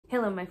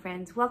Hello, my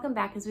friends. Welcome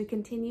back as we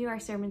continue our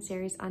sermon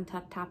series on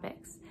tough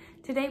topics.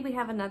 Today we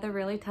have another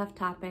really tough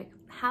topic.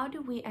 How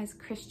do we as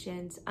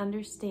Christians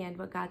understand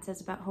what God says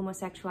about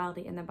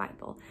homosexuality in the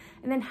Bible?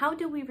 And then how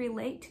do we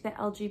relate to the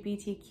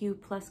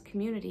LGBTQ plus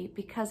community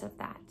because of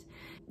that?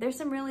 There's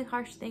some really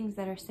harsh things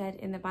that are said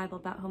in the Bible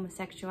about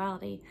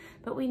homosexuality,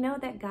 but we know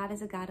that God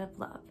is a God of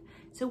love.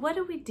 So what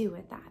do we do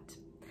with that?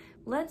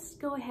 Let's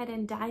go ahead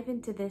and dive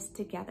into this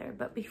together.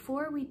 But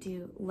before we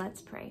do,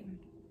 let's pray.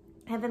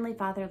 Heavenly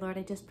Father, Lord,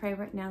 I just pray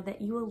right now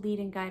that you will lead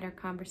and guide our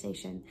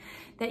conversation,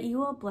 that you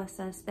will bless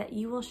us, that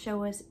you will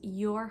show us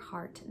your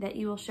heart, that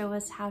you will show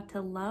us how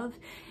to love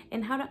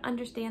and how to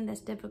understand this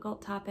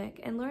difficult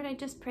topic. And Lord, I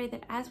just pray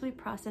that as we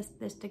process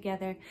this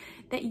together,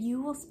 that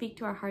you will speak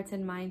to our hearts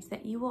and minds,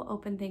 that you will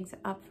open things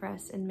up for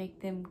us and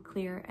make them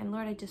clear. And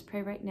Lord, I just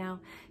pray right now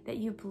that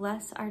you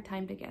bless our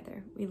time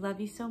together. We love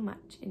you so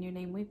much. In your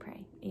name we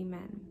pray.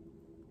 Amen.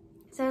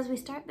 So as we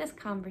start this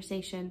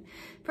conversation,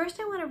 first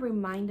I want to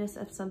remind us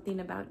of something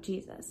about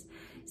Jesus.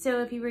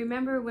 So if you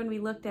remember when we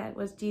looked at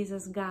was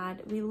Jesus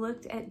God, we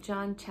looked at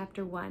John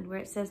chapter 1 where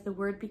it says the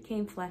word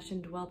became flesh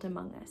and dwelt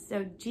among us.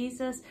 So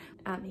Jesus,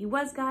 he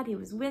was God, he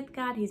was with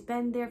God, he's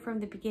been there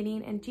from the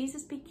beginning, and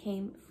Jesus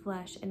became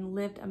flesh and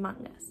lived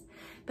among us.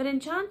 But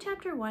in John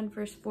chapter 1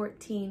 verse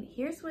 14,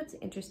 here's what's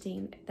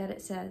interesting that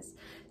it says,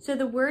 "So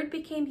the word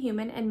became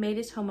human and made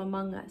his home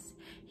among us.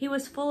 He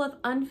was full of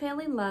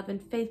unfailing love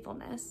and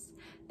faithfulness."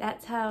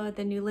 That's how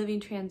the New Living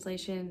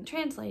Translation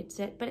translates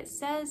it, but it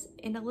says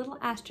in a little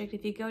asterisk,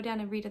 if you go down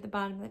and read at the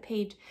bottom of the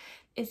page,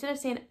 instead of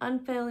saying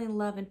unfailing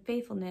love and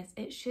faithfulness,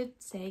 it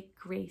should say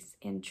grace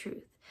and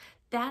truth.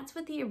 That's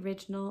what the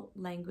original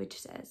language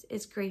says,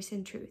 is grace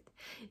and truth.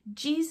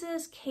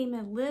 Jesus came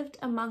and lived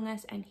among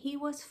us, and he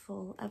was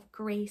full of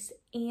grace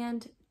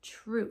and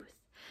truth.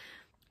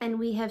 And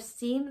we have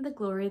seen the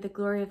glory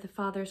of the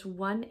Father's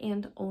one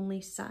and only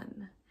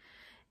Son.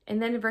 And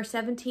then in verse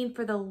 17,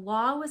 "For the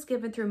law was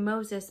given through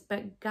Moses,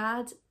 but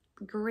God's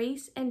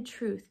grace and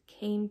truth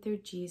came through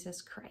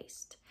Jesus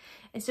Christ."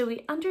 And so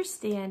we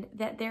understand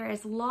that there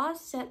is law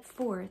set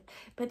forth,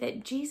 but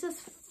that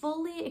Jesus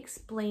fully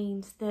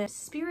explains the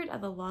spirit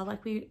of the law,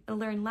 like we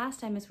learned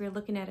last time as we were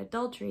looking at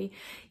adultery.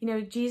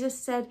 Jesus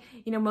said,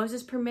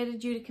 Moses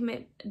permitted you to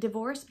commit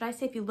divorce, but I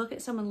say if you look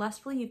at someone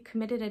lustfully, you've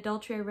committed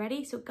adultery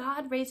already. So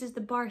God raises the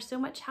bar so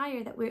much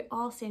higher that we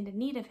all stand in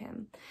need of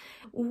him.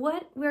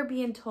 What we're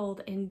being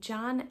told in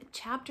John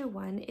chapter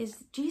 1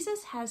 is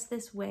Jesus has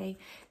this way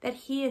that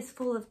he is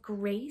full of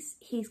grace.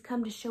 He's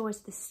come to show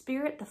us the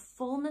spirit, the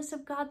fullness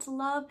of God's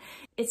love.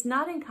 It's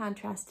not in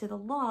contrast to the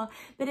law,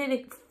 but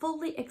it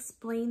fully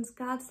explains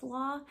God's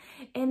law,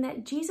 and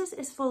that Jesus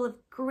is full of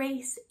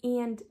grace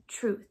and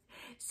truth.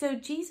 So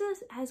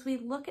Jesus, as we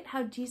look at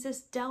how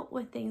Jesus dealt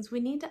with things, we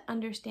need to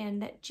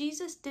understand that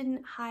Jesus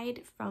didn't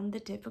hide from the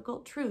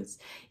difficult truths.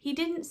 He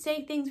didn't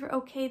say things were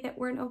okay that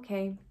weren't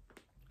okay.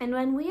 And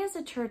when we as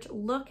a church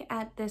look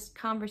at this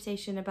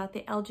conversation about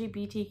the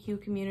LGBTQ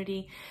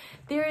community,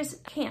 there's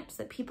camps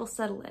that people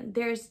settle in.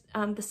 There's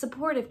the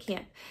supportive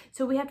camp.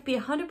 So we have to be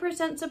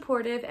 100%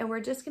 supportive, and we're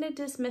just going to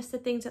dismiss the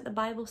things that the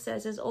Bible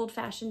says as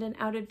old-fashioned and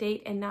out of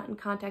date and not in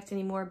context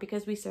anymore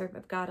because we serve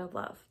a God of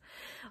love.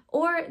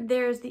 Or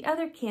there's the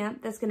other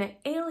camp that's going to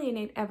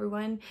alienate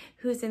everyone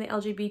who's in the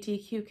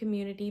LGBTQ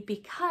community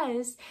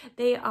because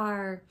they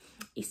are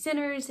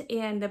sinners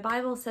and the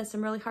Bible says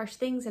some really harsh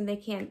things and they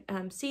can't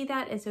see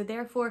that. And so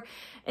there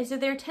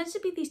tends to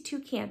be these two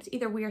camps.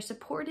 Either we are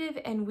supportive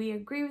and we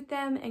agree with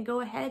them and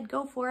go ahead,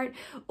 go for it,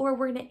 or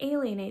we're going to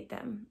alienate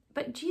them.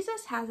 But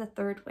Jesus has a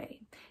third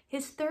way.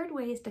 His third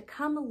way is to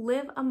come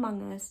live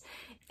among us.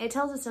 It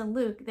tells us in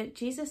Luke that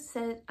Jesus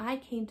said, "I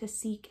came to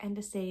seek and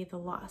to save the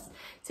lost."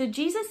 So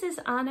Jesus is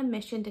on a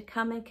mission to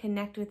come and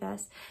connect with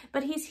us,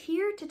 but he's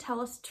here to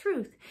tell us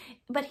truth.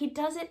 But he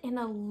does it in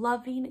a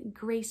loving,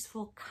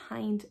 graceful,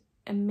 kind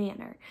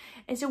manner.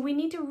 And so we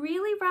need to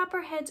really wrap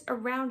our heads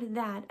around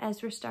that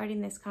as we're starting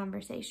this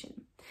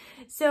conversation.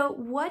 So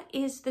what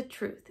is the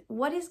truth?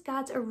 What is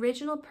God's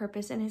original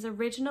purpose and his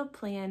original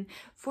plan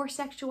for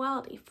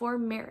sexuality, for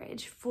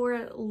marriage,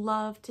 for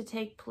love to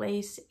take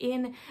place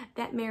in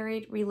that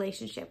married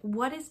relationship?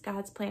 What is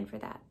God's plan for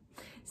that?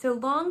 So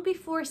long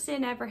before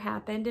sin ever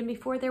happened and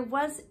before there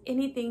was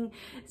anything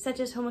such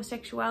as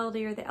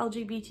homosexuality or the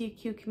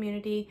LGBTQ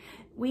community,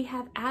 we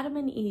have Adam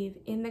and Eve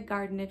in the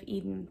Garden of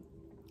Eden.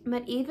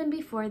 But even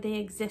before they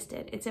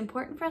existed, it's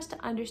important for us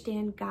to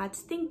understand God's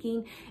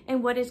thinking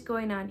and what is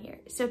going on here.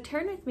 So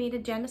turn with me to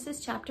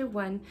Genesis chapter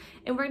 1,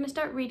 and we're going to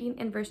start reading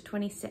in verse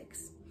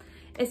 26.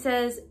 It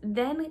says,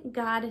 "Then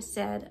God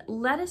said,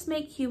 'Let us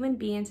make human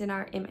beings in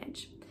our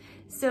image.'"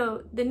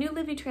 So the New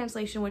Living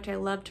Translation, which I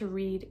love to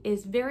read,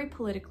 is very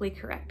politically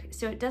correct.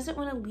 So it doesn't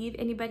want to leave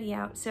anybody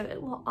out. So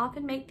it will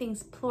often make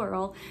things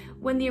plural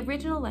when the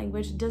original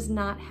language does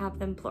not have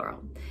them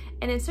plural.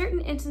 And in certain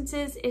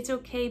instances, it's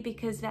okay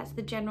because that's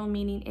the general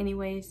meaning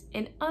anyways.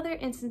 In other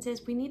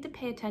instances, we need to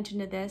pay attention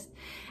to this.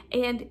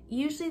 And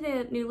usually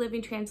the New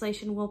Living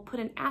Translation will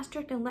put an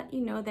asterisk and let you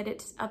know that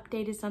it's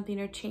updated something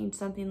or changed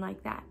something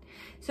like that.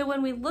 So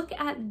when we look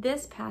at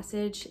this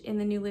passage in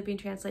the New Living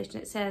Translation,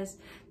 it says,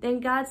 "Then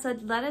God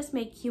said, let us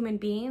make human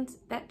beings,"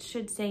 that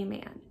should say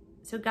man.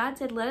 So God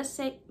said, let us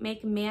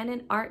make man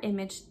in our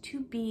image to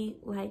be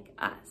like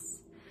us.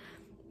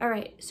 All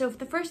right, so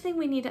the first thing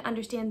we need to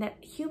understand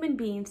that human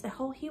beings, the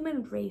whole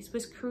human race,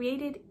 was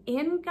created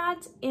in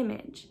God's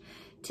image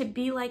to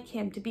be like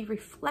him, to be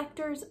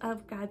reflectors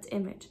of God's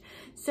image.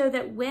 So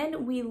that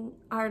when we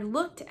are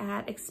looked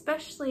at,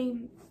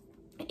 especially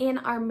in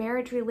our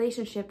marriage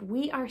relationship,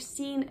 we are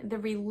seeing the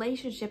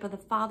relationship of the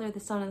Father,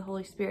 the Son, and the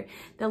Holy Spirit,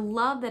 the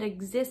love that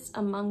exists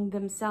among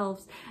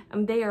themselves.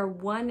 They are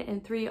one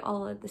and three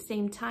all at the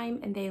same time,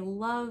 and they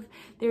love.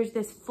 There's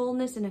this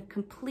fullness and a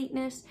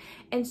completeness.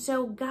 And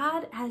so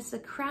God, as the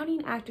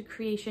crowning act of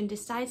creation,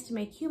 decides to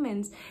make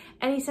humans,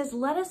 and he says,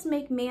 let us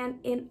make man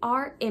in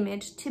our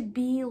image to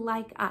be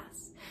like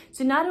us.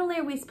 So not only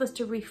are we supposed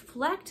to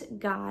reflect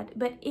God,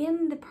 but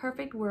in the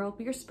perfect world,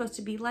 we are supposed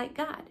to be like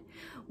God.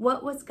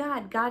 What was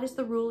God? God is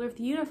the ruler of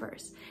the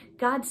universe.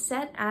 God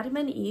set Adam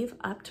and Eve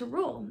up to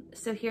rule.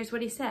 So here's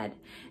what he said.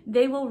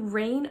 They will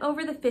reign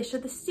over the fish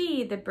of the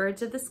sea, the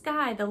birds of the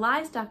sky, the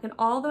livestock, and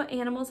all the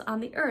animals on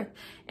the earth,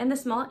 and the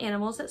small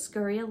animals that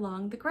scurry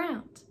along the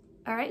ground.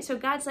 All right, so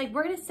God's like,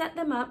 we're going to set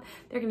them up.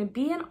 They're going to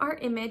be in our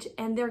image,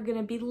 and they're going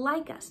to be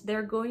like us.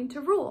 They're going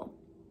to rule.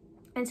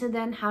 And so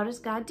then how does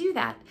God do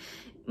that?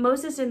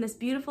 Moses, in this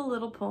beautiful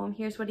little poem,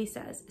 here's what he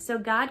says. So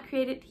God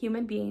created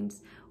human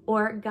beings,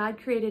 or God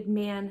created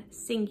man,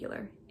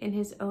 singular, in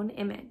his own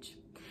image.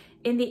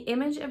 In the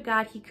image of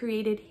God, he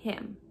created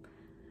him.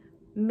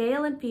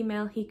 Male and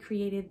female, he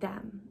created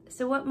them.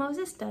 So what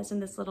Moses does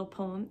in this little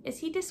poem is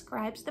he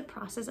describes the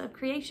process of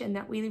creation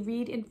that we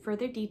read in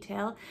further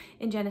detail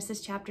in Genesis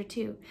chapter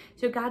 2.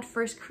 So God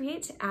first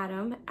creates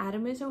Adam.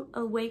 Adam is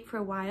awake for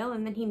a while,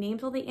 and then he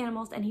names all the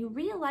animals, and he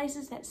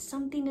realizes that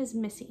something is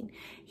missing.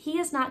 He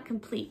is not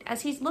complete.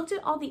 As he's looked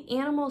at all the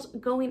animals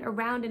going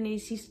around, and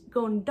he's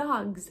going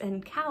dogs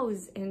and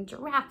cows and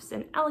giraffes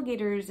and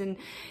alligators and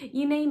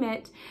you name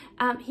it,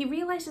 he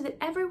realizes that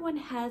everyone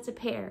has a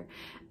pair.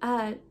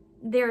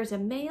 There's a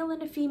male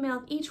and a female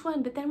of each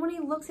one, but then when he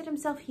looks at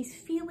himself, he's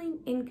feeling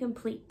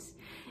incomplete.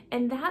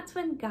 And that's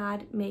when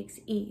God makes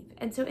Eve.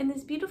 And so in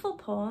this beautiful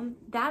poem,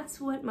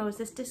 that's what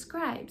Moses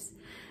describes.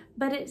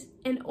 But it's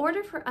in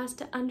order for us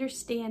to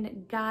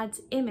understand God's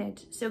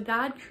image. So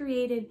God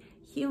created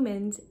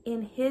humans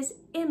in his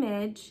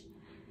image,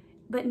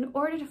 but in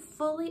order to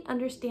fully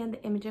understand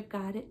the image of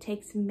God, it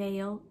takes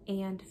male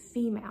and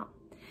female.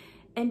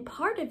 And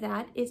part of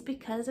that is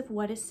because of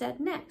what is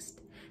said next.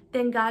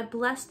 Then God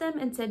blessed them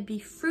and said, be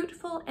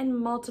fruitful and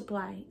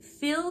multiply,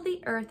 fill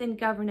the earth and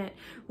govern it,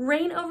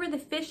 reign over the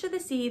fish of the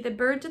sea, the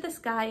birds of the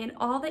sky, and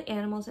all the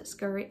animals that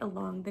scurry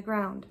along the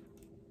ground.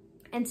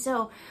 And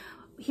so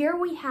here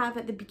we have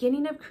at the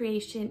beginning of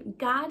creation,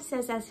 God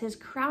says as his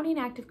crowning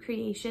act of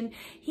creation,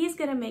 he's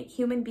going to make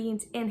human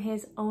beings in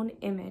his own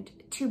image,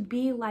 to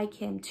be like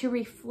him, to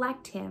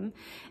reflect him.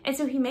 And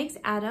so he makes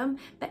Adam,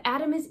 but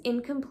Adam is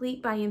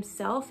incomplete by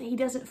himself. He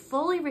doesn't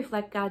fully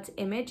reflect God's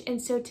image. And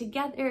so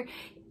together,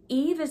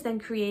 Eve is then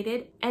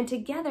created, and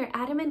together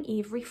Adam and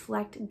Eve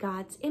reflect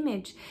God's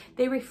image.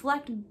 They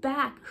reflect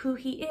back who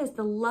he is,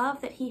 the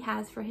love that he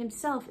has for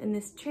himself in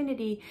this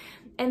Trinity.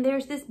 And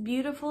there's this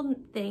beautiful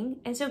thing.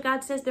 And so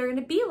God says they're going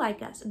to be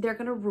like us. They're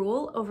going to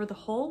rule over the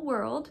whole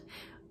world.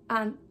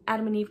 Adam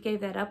and Eve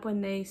gave that up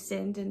when they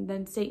sinned, and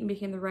then Satan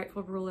became the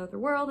rightful ruler of the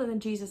world, and then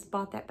Jesus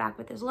bought that back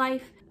with his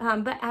life.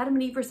 But Adam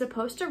and Eve are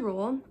supposed to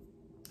rule,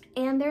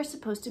 and they're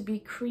supposed to be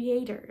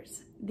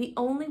creators. The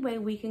only way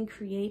we can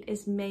create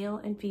is male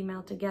and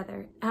female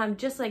together.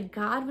 Just like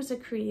God was a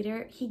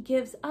creator, he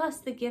gives us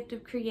the gift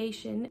of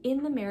creation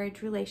in the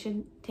marriage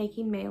relation,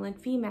 taking male and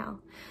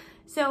female.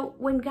 So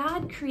when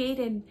God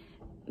created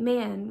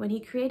man, when he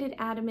created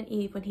Adam and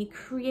Eve, when he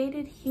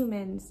created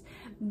humans,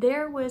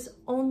 there was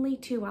only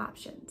two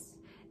options.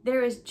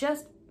 There is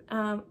just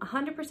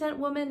 100%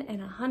 woman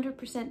and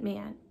 100%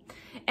 man.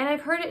 And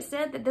I've heard it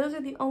said that those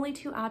are the only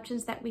two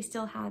options that we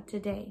still have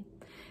today.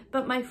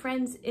 But my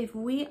friends, if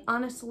we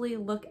honestly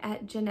look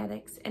at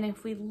genetics, and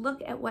if we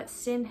look at what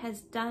sin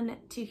has done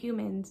to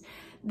humans,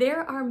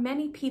 there are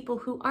many people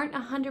who aren't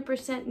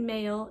 100%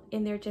 male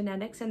in their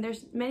genetics, and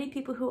there's many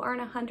people who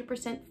aren't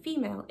 100%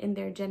 female in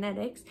their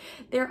genetics.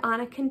 They're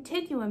on a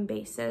continuum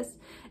basis.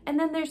 And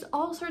then there's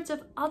all sorts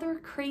of other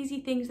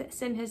crazy things that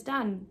sin has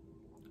done.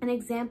 An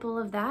example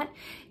of that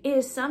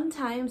is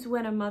sometimes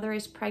when a mother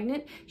is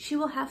pregnant, she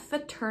will have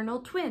fraternal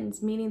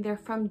twins, meaning they're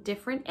from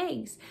different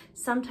eggs.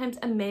 Sometimes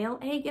a male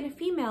egg and a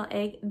female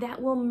egg that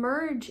will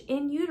merge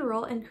in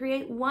utero and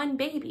create one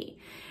baby.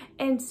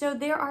 And so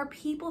there are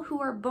people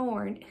who are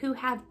born who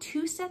have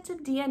two sets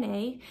of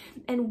DNA,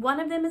 and one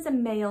of them is a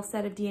male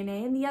set of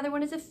DNA and the other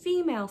one is a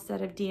female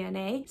set of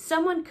DNA.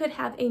 Someone could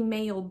have a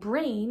male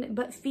brain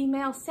but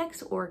female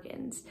sex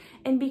organs.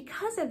 And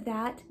because of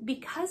that,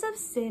 because of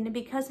sin, and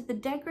because of the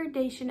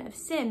degradation of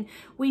sin,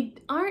 we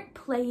aren't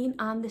playing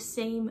on the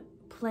same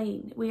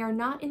plane. We are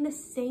not in the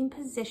same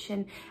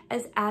position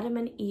as Adam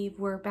and Eve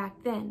were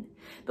back then.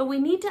 But we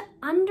need to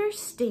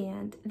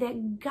understand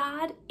that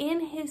God,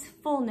 in his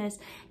fullness,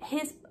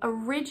 his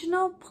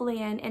original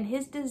plan and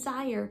his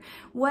desire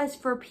was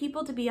for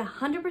people to be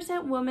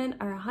 100% woman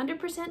or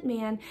 100%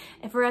 man,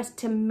 and for us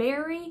to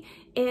marry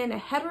in a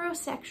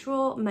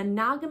heterosexual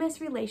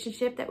monogamous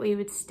relationship that we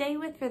would stay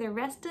with for the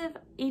rest of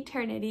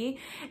eternity,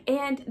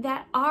 and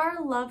that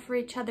our love for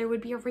each other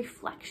would be a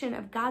reflection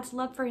of God's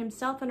love for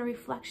himself and a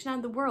reflection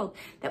on the world,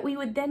 that we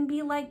would then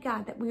be like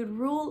God, that we would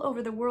rule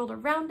over the world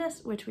around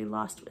us, which we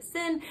lost with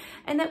sin,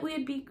 and that we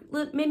would be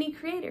many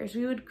creators.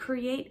 We would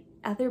create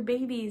other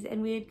babies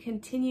and we would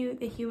continue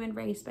the human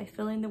race by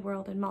filling the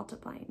world and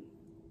multiplying.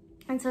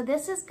 And so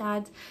this is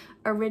God's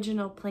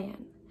original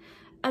plan.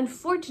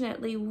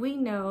 Unfortunately, we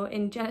know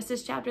in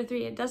Genesis chapter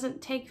 3, it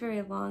doesn't take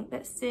very long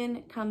that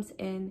sin comes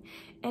in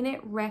and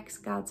it wrecks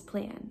God's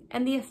plan.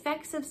 And the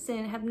effects of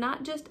sin have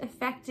not just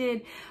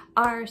affected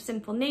our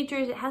sinful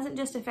natures, it hasn't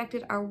just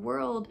affected our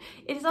world,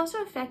 it has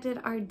also affected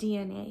our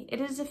DNA. It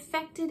has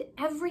affected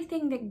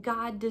everything that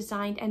God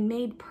designed and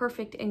made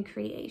perfect in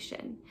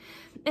creation.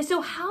 And so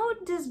how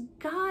does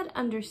God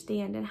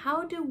understand, and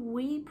how do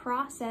we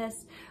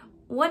process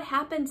what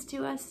happens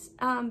to us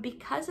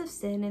because of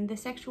sin and the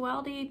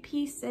sexuality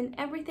piece and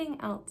everything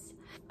else?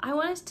 I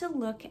want us to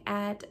look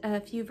at a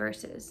few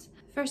verses.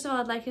 First of all,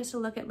 I'd like us to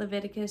look at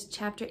Leviticus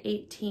chapter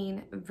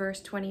 18,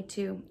 verse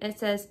 22. It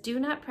says, "Do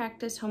not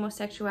practice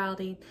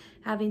homosexuality,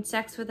 having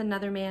sex with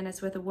another man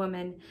as with a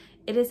woman.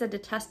 It is a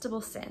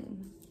detestable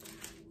sin."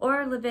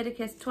 Or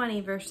Leviticus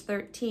 20, verse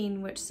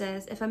 13, which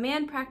says, "If a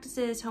man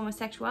practices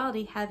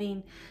homosexuality,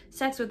 having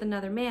sex with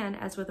another man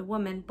as with a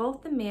woman,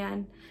 both the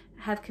man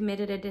have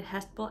committed a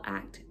detestable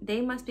act.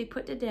 They must be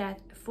put to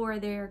death, for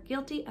they are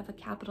guilty of a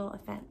capital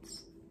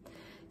offense."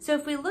 So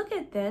if we look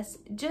at this,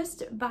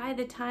 just by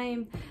the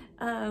time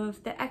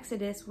of the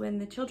Exodus, when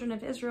the children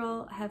of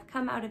Israel have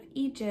come out of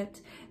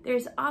Egypt,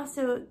 there's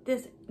also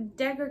this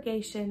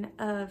degradation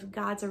of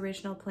God's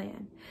original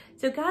plan.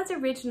 So God's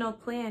original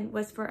plan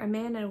was for a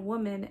man and a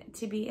woman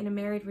to be in a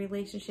married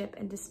relationship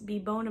and to be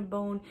bone to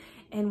bone,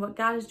 and what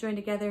God has joined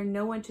together,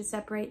 no one should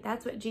separate.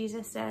 That's what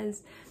Jesus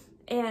says.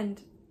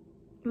 And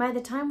by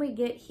the time we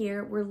get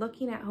here, we're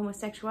looking at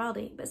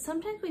homosexuality, but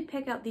sometimes we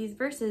pick out these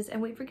verses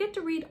and we forget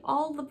to read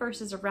all the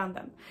verses around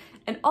them.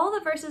 And all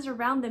the verses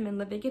around them in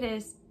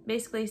Leviticus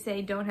basically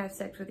say, don't have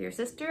sex with your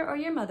sister or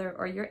your mother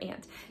or your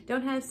aunt.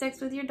 Don't have sex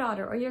with your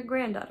daughter or your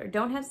granddaughter.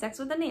 Don't have sex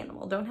with an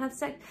animal. Don't have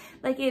sex.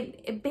 Like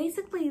it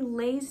basically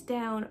lays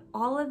down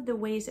all of the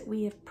ways that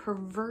we have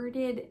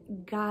perverted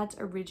God's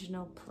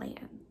original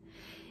plan.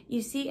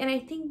 You see, and I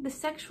think the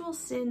sexual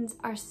sins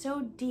are so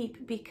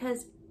deep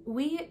because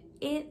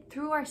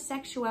through our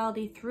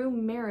sexuality, through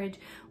marriage,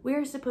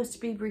 we're supposed to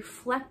be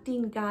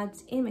reflecting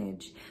God's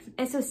image.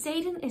 And so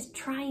Satan is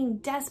trying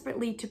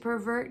desperately to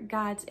pervert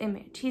God's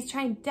image. He's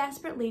trying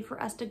desperately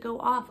for us to go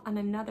off on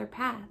another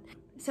path.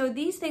 So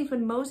these things,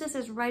 when Moses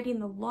is writing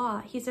the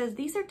law, he says,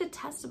 these are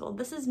detestable.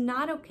 This is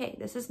not okay.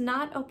 This is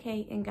not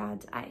okay in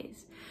God's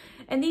eyes.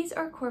 And these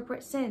are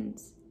corporate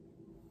sins.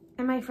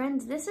 And my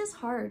friends, this is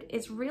hard.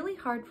 It's really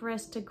hard for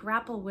us to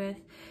grapple with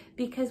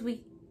because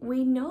we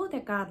know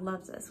that God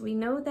loves us. We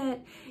know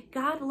that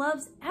God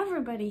loves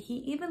everybody. He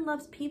even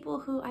loves people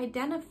who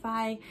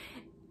identify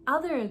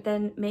other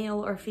than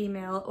male or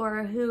female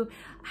or who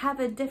have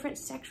a different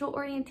sexual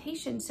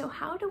orientation. So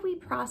how do we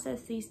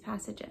process these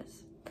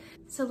passages?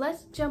 So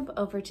let's jump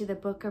over to the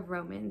book of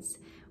Romans,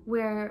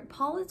 where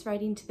Paul is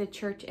writing to the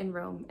church in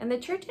Rome. And the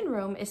church in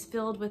Rome is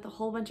filled with a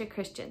whole bunch of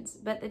Christians,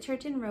 but the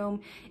church in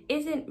Rome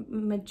isn't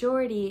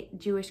majority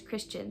Jewish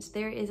Christians.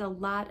 There is a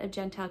lot of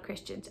Gentile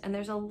Christians, and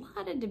there's a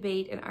lot of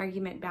debate and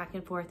argument back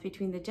and forth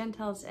between the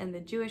Gentiles and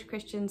the Jewish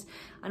Christians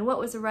on what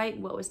was right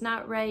and what was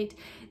not right.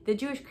 The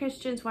Jewish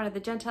Christians wanted the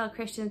Gentile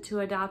Christians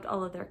to adopt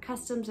all of their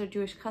customs, their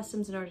Jewish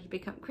customs, in order to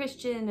become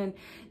Christian, and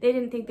they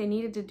didn't think they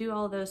needed to do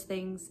all those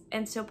things.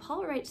 And so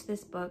Paul writes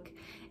this book,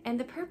 and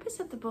the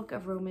purpose of the book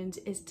of Romans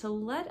is to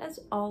let us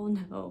all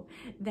know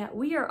that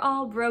we are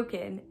all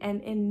broken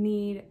and in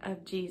need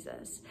of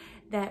Jesus,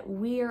 that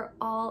we are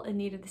all in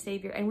need of the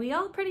Savior, and we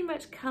all pretty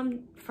much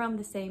come from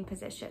the same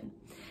position.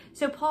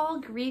 So Paul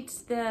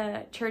greets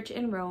the church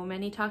in Rome,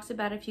 and he talks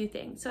about a few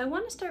things. So I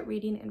want to start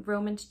reading in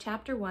Romans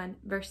chapter 1,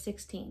 verse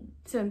 16.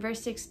 So in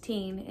verse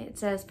 16, it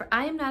says, "For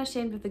I am not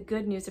ashamed of the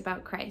good news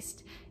about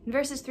Christ." In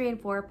verses 3 and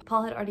 4,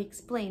 Paul had already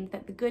explained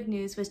that the good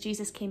news was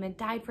Jesus came and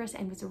died for us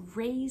and was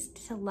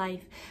raised to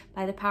life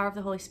by the power of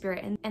the Holy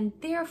Spirit. And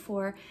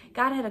therefore,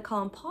 God had a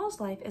call in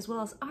Paul's life as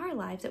well as our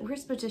lives that we're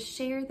supposed to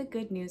share the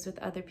good news with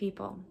other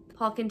people.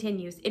 Paul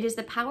continues, "It is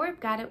the power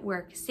of God at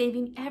work,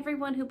 saving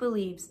everyone who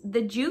believes,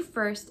 the Jew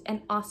first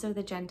and also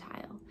the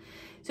Gentile.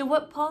 So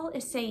what Paul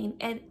is saying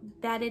is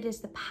that it is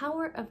the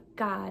power of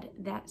God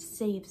that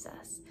saves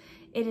us.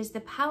 It is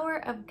the power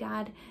of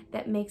God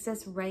that makes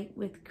us right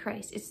with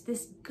Christ. It's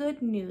this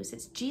good news.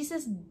 It's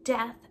Jesus'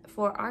 death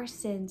for our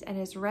sins and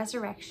his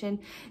resurrection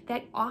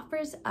that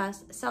offers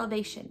us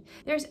salvation.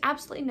 There's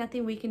absolutely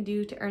nothing we can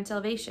do to earn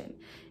salvation.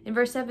 In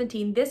verse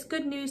 17, this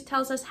good news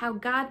tells us how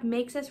God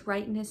makes us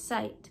right in his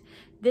sight.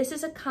 This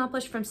is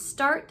accomplished from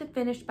start to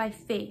finish by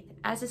faith.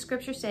 As the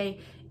scriptures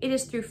say, it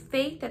is through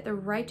faith that the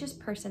righteous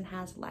person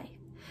has life.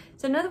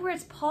 So in other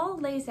words, Paul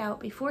lays out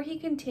before he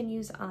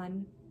continues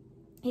on,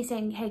 he's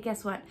saying, hey,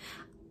 guess what?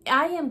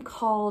 I am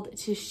called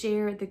to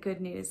share the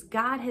good news.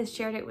 God has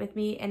shared it with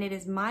me, and it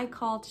is my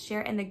call to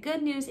share. And the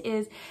good news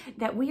is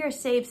that we are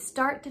saved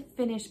start to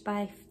finish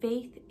by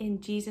faith in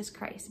Jesus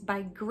Christ,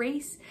 by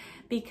grace,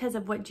 because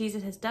of what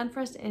Jesus has done for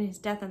us in his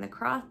death on the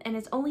cross. And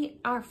it's only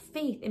our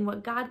faith in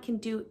what God can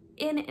do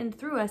in and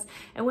through us.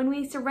 And when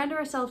we surrender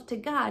ourselves to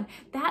God,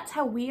 that's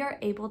how we are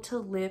able to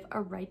live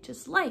a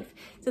righteous life.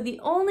 So the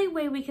only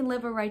way we can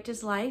live a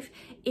righteous life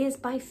is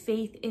by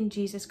faith in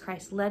Jesus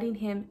Christ, letting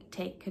him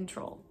take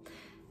control.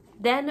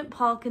 Then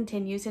Paul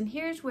continues, and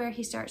here's where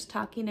he starts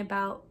talking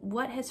about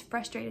what has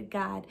frustrated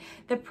God,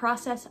 the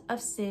process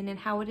of sin and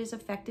how it has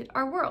affected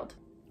our world.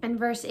 In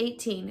verse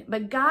 18,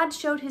 but God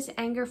showed his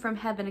anger from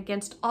heaven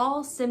against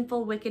all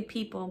sinful, wicked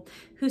people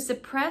who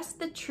suppress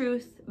the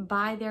truth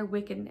by their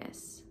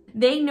wickedness.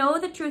 They know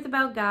the truth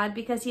about God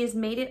because he has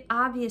made it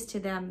obvious to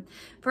them.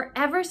 For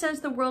ever since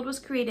the world was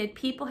created,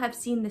 people have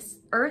seen the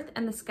earth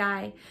and the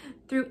sky.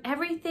 Through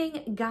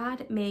everything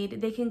God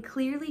made, they can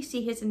clearly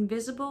see his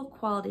invisible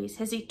qualities,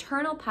 his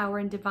eternal power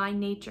and divine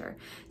nature.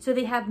 So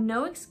they have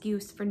no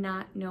excuse for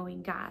not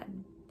knowing God.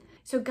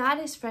 So God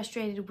is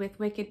frustrated with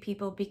wicked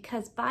people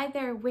because by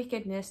their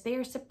wickedness, they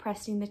are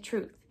suppressing the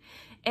truth.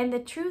 And the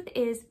truth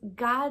is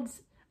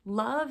God's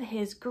love,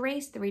 his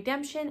grace, the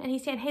redemption. And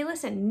he's saying, hey,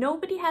 listen,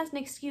 nobody has an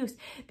excuse,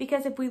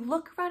 because if we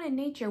look around in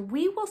nature,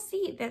 we will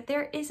see that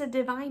there is a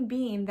divine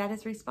being that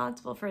is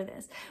responsible for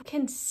this. We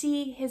can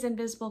see his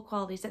invisible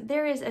qualities, that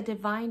there is a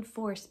divine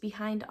force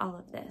behind all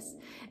of this.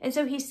 And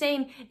so he's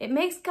saying it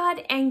makes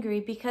God angry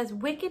because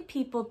wicked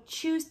people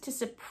choose to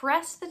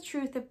suppress the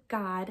truth of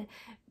God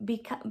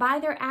by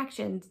their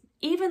actions,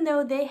 even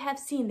though they have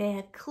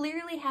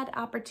clearly had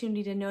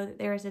opportunity to know that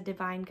there is a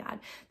divine God.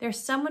 There's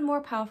someone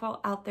more powerful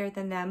out there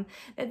than them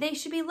that they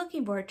should be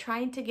looking for,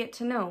 trying to get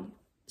to know.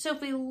 So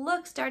if we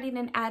look starting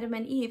in Adam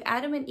and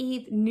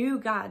Eve knew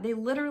God. They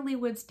literally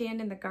would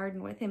stand in the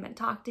garden with him and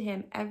talk to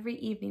him every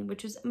evening,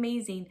 which was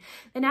amazing.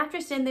 Then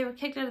after sin, they were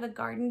kicked out of the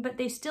garden, but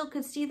they still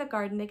could see the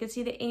garden. They could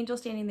see the angel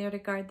standing there to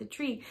guard the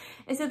tree.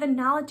 And so the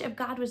knowledge of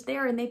God was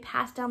there, and they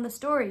passed down the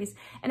stories.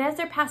 And as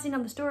they're passing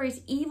down the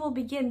stories, evil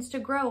begins to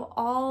grow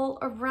all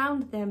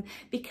around them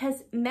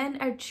because men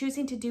are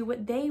choosing to do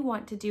what they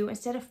want to do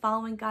instead of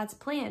following God's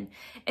plan.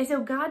 And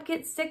so God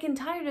gets sick and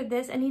tired of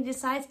this, and he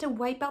decides to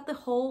wipe out the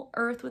whole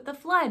earth with the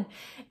flood.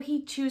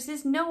 He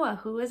chooses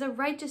Noah, who is a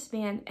righteous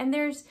man. And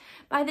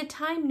by the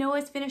time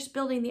Noah's finished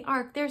building the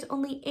ark, there's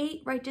only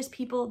 8 righteous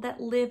people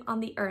that live on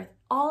the earth.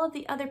 All of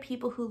the other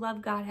people who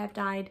love God have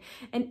died,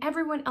 and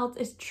everyone else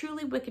is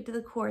truly wicked to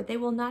the core. They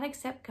will not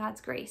accept God's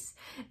grace.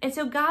 And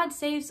so God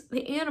saves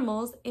the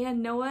animals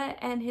and Noah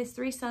and his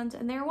 3 sons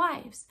and their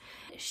wives.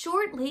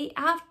 Shortly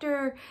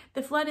after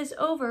the flood is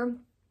over,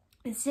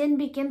 sin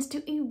begins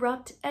to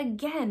erupt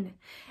again.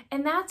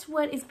 And that's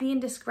what is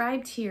being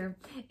described here.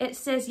 It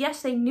says,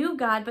 yes, they knew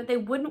God, but they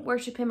wouldn't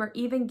worship him or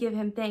even give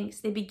him thanks.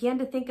 They began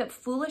to think up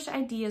foolish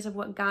ideas of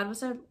what God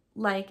was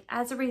like.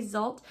 As a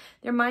result,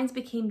 their minds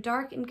became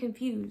dark and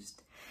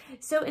confused.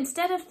 So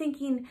instead of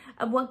thinking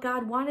of what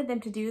God wanted them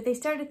to do, they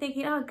started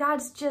thinking, oh,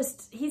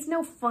 he's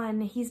no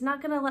fun. He's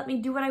not going to let me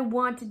do what I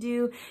want to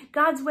do.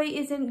 God's way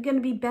isn't going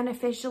to be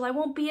beneficial. I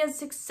won't be as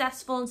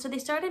successful. And so they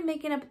started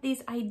making up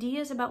these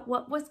ideas about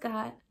what was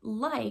God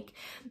like.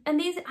 And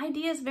these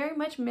ideas very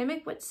much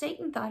mimic what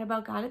Satan thought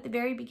about God at the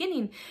very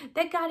beginning,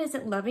 that God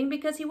isn't loving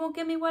because he won't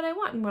give me what I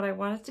want, and what I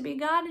want is to be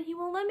God, and he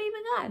won't let me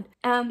be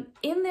God.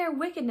 In their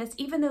wickedness,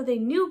 even though they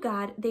knew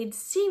God, they'd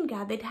seen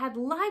God, they'd had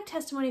live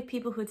testimony of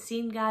people who'd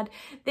seen God,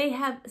 they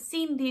have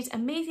seen these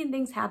amazing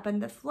things happen,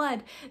 the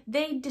flood.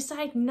 They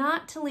decide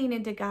not to lean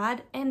into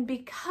God, and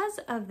because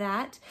of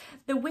that,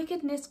 the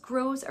wickedness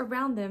grows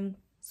around them.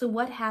 So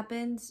what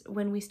happens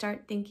when we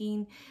start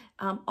thinking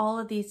all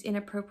of these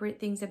inappropriate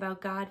things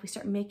about God? We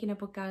start making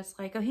up what God's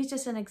like. Oh, he's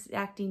just an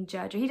exacting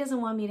judge, or he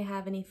doesn't want me to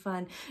have any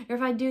fun, or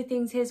if I do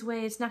things his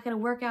way, it's not going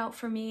to work out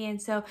for me,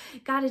 and so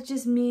God is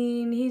just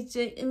mean.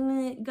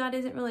 God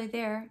isn't really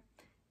there.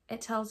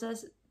 It tells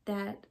us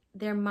that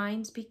their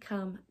minds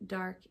become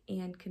dark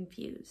and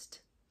confused.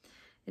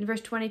 In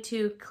verse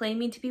 22,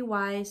 claiming to be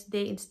wise,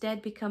 they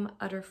instead become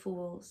utter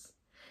fools.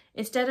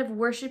 Instead of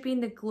worshiping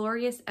the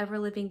glorious,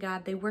 ever-living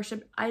God, they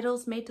worship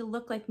idols made to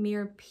look like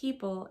mere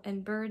people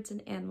and birds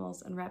and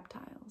animals and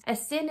reptiles.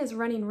 As sin is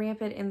running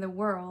rampant in the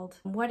world,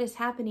 what is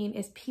happening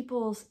is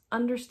people's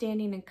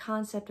understanding and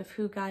concept of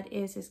who God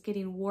is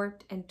getting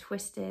warped and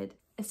twisted.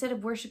 Instead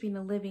of worshiping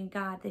the living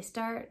God, they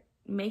start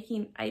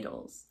making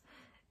idols.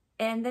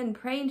 and then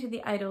praying to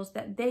the idols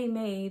that they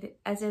made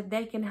as if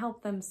they can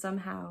help them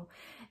somehow.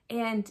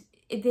 And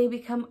they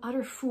become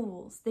utter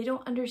fools. They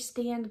don't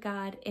understand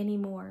God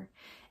anymore.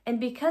 And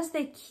because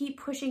they keep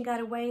pushing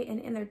God away and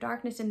in their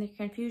darkness and their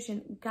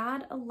confusion,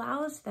 God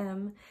allows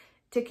them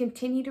to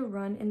continue to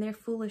run in their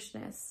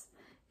foolishness.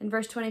 In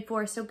verse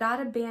 24, so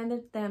God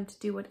abandoned them to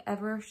do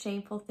whatever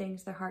shameful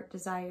things their heart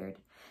desired.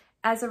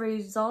 As a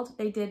result,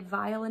 they did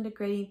vile and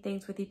degrading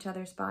things with each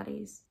other's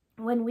bodies.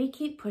 When we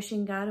keep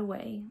pushing God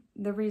away,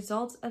 the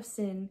result of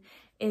sin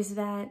is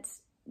that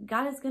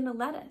God is going to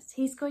let us.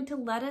 He's going to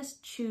let us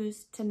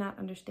choose to not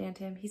understand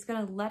him. He's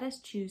going to let us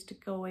choose to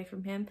go away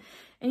from him.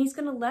 And he's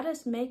going to let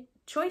us make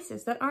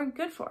choices that aren't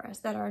good for us,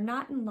 that are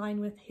not in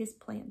line with his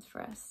plans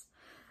for us.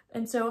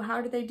 And so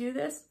how do they do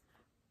this?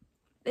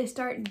 They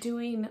start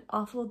doing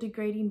awful,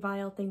 degrading,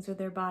 vile things with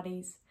their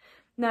bodies.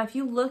 Now, if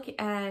you look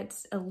at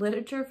a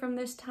literature from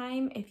this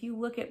time, if you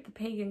look at the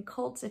pagan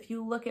cults, if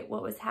you look at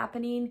what was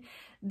happening,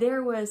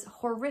 there was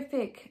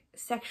horrific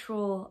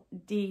sexual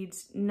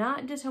deeds,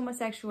 not just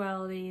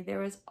homosexuality. There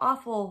was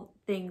awful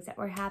things that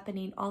were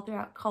happening all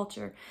throughout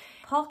culture.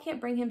 Paul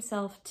can't bring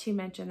himself to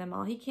mention them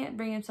all. He can't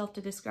bring himself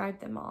to describe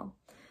them all.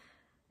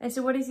 And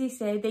so what does he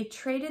say? They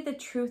traded the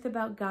truth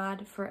about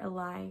God for a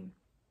lie.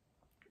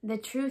 The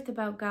truth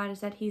about God is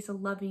that he's a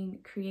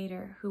loving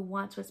creator who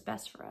wants what's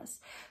best for us.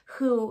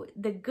 Who,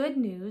 the good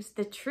news,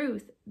 the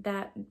truth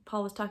that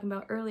Paul was talking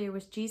about earlier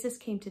was Jesus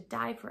came to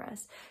die for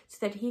us so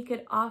that he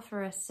could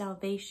offer us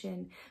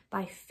salvation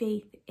by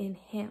faith in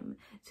him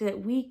so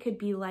that we could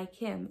be like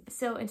him.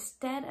 So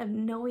instead of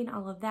knowing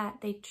all of that,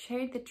 they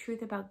trade the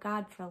truth about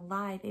God for a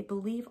lie. They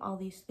believe all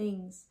these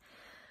things.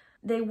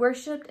 They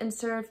worshipped and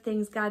served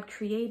things God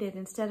created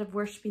instead of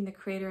worshiping the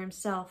Creator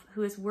himself,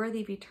 who is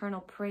worthy of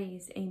eternal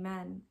praise.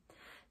 Amen.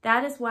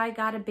 That is why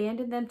God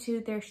abandoned them to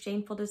their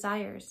shameful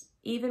desires.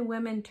 Even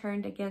women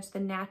turned against the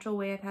natural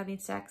way of having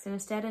sex and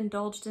instead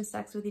indulged in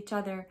sex with each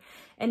other.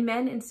 And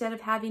men, instead of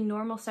having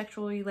normal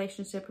sexual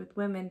relationship with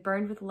women,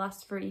 burned with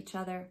lust for each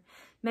other.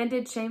 Men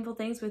did shameful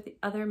things with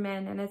other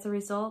men, and as a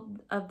result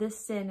of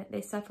this sin, they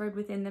suffered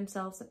within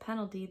themselves the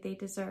penalty they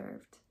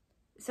deserved.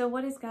 So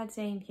what is God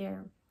saying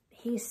here?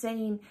 He's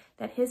saying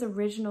that his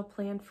original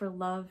plan for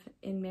love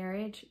in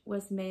marriage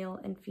was male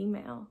and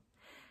female.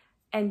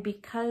 And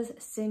because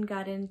sin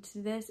got into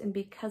this, and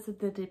because of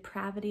the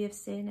depravity of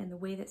sin and the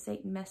way that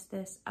Satan messed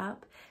this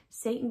up,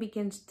 Satan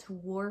begins to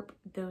warp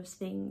those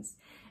things.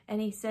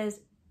 And he says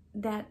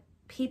that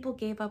people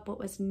gave up what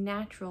was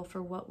natural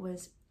for what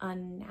was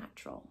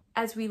unnatural.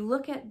 As we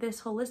look at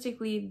this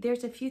holistically,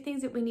 there's a few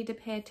things that we need to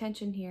pay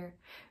attention here.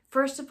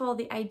 First of all,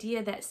 the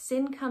idea that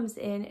sin comes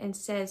in and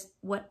says,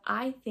 what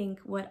I think,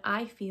 what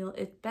I feel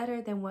is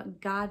better than what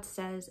God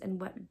says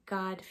and what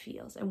God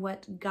feels and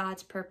what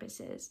God's purpose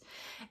is.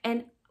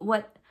 And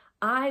what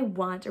I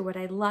want or what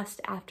I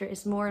lust after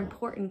is more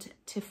important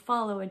to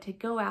follow and to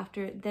go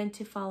after than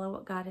to follow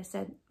what God has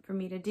said for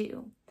me to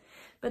do.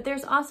 But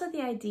there's also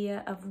the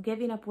idea of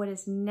giving up what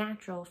is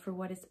natural for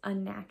what is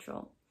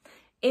unnatural.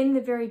 In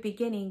the very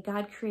beginning,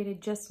 God created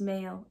just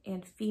male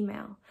and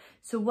female.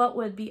 So what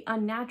would be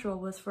unnatural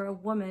was for a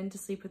woman to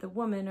sleep with a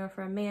woman or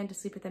for a man to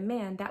sleep with a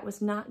man. That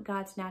was not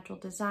God's natural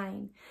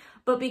design.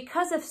 But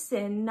because of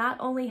sin, not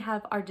only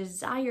have our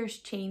desires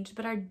changed,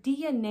 but our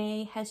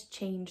DNA has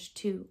changed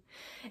too.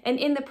 And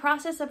in the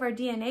process of our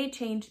DNA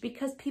change,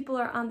 because people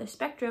are on the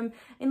spectrum,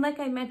 and like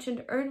I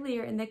mentioned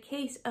earlier in the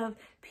case of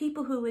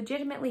people who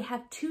legitimately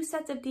have two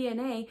sets of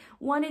DNA,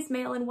 one is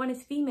male and one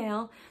is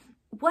female,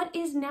 what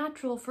is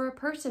natural for a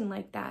person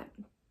like that?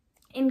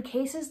 In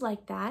cases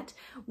like that,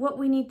 what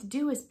we need to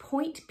do is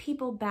point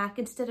people back,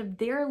 instead of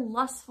their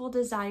lustful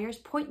desires,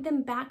 point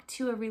them back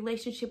to a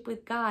relationship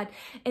with God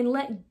and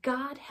let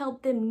God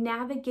help them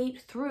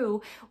navigate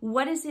through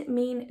what does it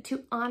mean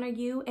to honor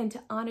you and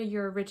to honor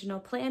your original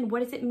plan?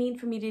 What does it mean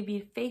for me to be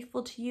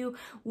faithful to you?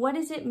 What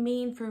does it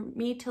mean for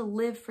me to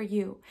live for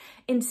you?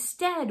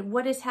 Instead,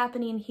 what is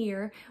happening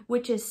here,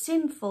 which is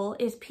sinful,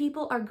 is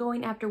people are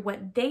going after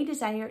what they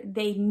desire.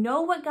 They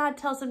know what God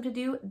tells them to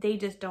do. They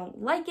just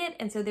don't like it.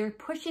 And so they're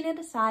pushing it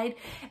aside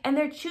and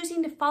they're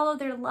choosing to follow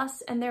their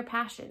lusts and their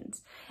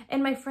passions.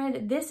 And my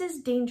friend, this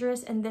is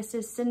dangerous and this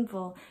is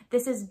sinful.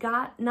 This is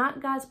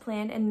not God's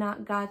plan and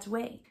not God's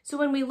way. So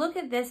when we look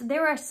at this,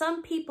 there are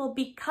some people,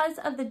 because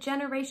of the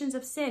generations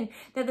of sin,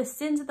 that the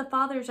sins of the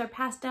fathers are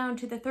passed down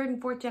to the third and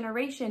fourth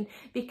generation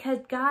because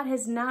God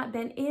has not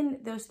been in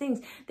those things.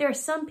 There are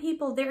some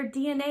people, their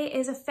DNA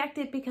is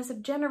affected because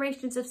of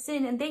generations of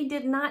sin and they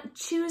did not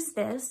choose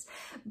this,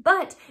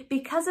 but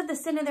because of the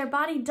sin in their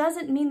body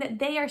doesn't mean that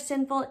they are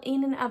sinful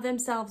in and of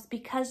themselves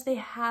because they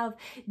have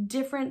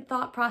different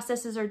thought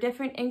processes or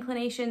different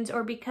inclinations,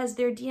 or because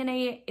their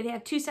DNA, they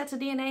have two sets of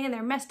DNA and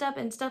they're messed up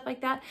and stuff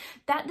like that.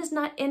 That does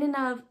not in and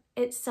of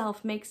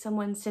itself makes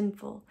someone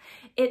sinful.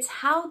 It's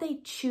how they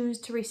choose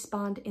to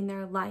respond in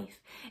their life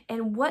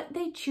and what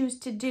they choose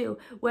to do,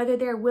 whether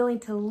they're willing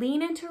to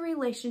lean into a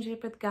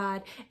relationship with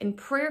God and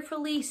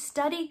prayerfully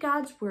study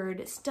God's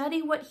word,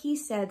 study what he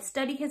said,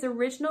 study his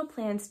original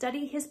plan,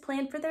 study his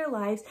plan for their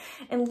lives,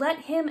 and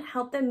let him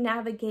help them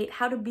navigate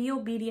how to be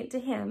obedient to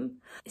him.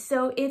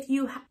 So if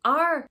you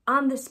are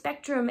on the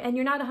spectrum and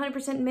you're not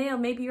 100% male,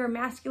 maybe you're a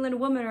masculine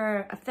woman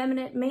or a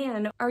feminine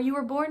man, or you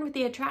were born with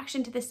the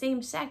attraction to the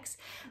same sex,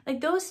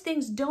 like those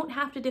things don't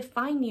have to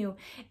define you.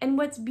 And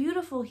what's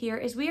beautiful here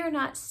is we are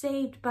not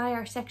saved by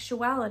our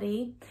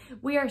sexuality.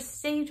 We are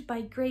saved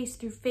by grace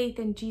through faith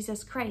in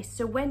Jesus Christ.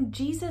 So when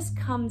Jesus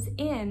comes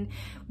in,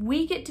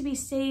 we get to be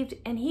saved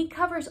and he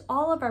covers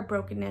all of our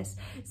brokenness.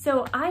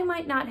 So I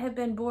might not have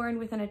been born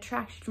with an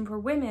attraction for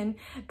women,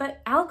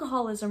 but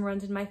alcoholism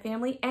runs in my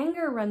family,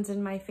 anger runs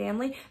in my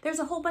family. There's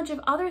a whole bunch of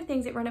other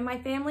things that run in my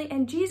family.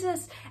 And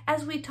Jesus,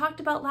 as we talked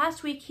about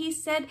last week, he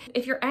said,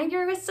 if you're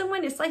angry with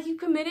someone, it's like you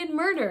committed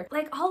murder.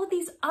 Like all of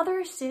these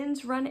other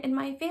sins run in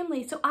my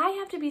family. So I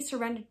have to be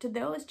surrendered to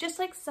those, just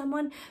like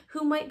someone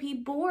who might be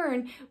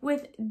born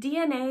with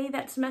DNA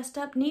that's messed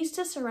up needs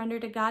to surrender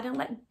to God and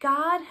let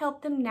God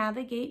help them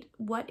navigate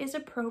what is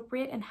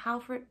appropriate and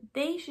how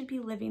they should be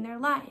living their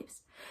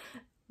lives.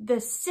 The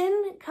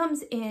sin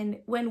comes in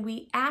when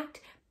we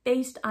act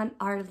based on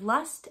our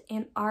lust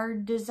and our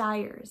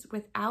desires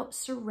without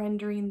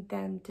surrendering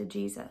them to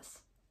Jesus.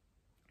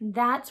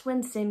 That's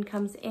when sin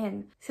comes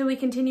in. So we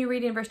continue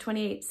reading in verse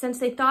 28. Since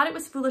they thought it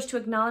was foolish to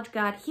acknowledge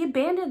God, he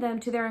abandoned them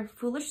to their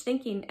foolish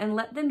thinking and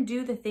let them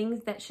do the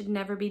things that should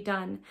never be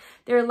done.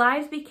 Their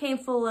lives became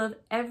full of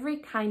every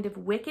kind of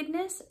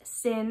wickedness,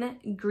 sin,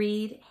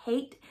 greed,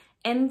 hate,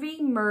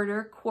 envy,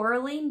 murder,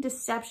 quarreling,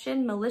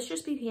 deception,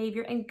 malicious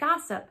behavior, and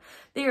gossip.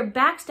 They are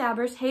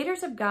backstabbers,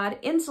 haters of God,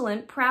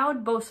 insolent,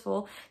 proud,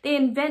 boastful. They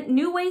invent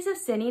new ways of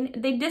sinning.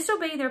 They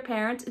disobey their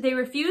parents. They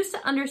refuse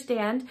to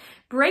understand,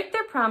 break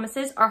their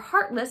promises, are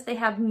heartless. They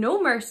have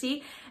no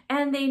mercy,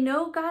 and they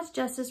know God's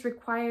justice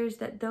requires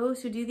that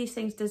those who do these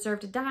things deserve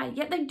to die,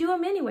 yet they do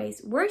them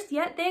anyways. Worse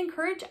yet, they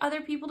encourage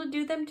other people to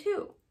do them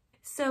too.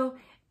 So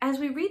as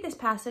we read this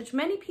passage,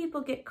 many people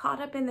get caught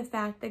up in the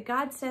fact that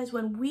God says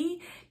when we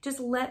just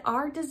let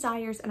our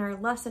desires and our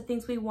lusts of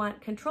things we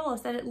want control us,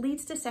 that it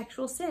leads to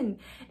sexual sin.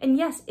 And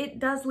yes, it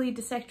does lead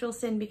to sexual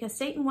sin because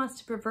Satan wants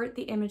to pervert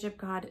the image of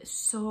God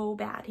so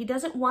bad. He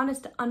doesn't want us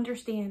to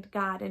understand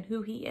God and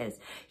who he is.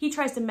 He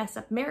tries to mess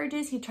up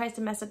marriages. He tries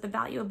to mess up the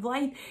value of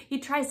life. He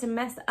tries to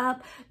mess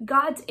up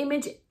God's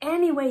image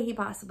any way he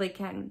possibly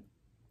can.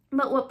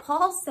 But what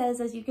Paul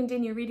says, as you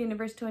continue reading in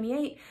verse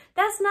 28,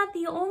 that's not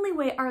the only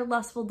way our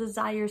lustful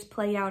desires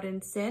play out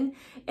in sin.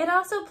 It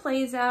also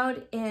plays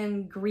out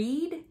in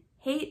greed,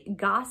 hate,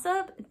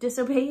 gossip,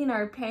 disobeying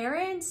our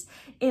parents,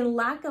 in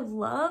lack of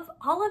love,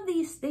 all of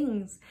these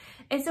things.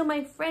 And so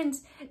my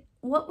friends,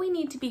 what we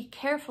need to be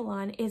careful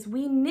on is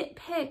we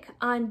nitpick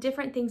on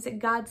different things that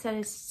God said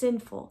is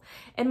sinful.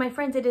 And my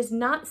friends, it is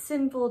not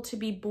sinful to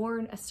be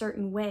born a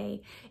certain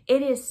way.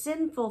 It is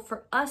sinful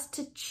for us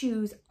to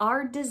choose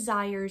our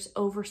desires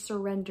over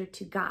surrender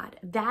to God.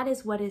 That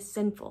is what is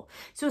sinful.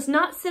 So it's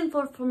not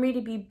sinful for me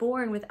to be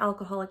born with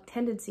alcoholic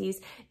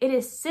tendencies. It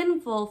is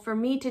sinful for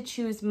me to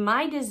choose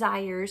my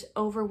desires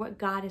over what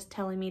God is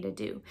telling me to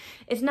do.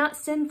 It's not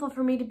sinful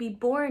for me to be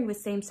born with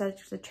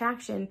same-sex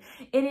attraction.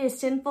 It is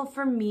sinful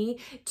for me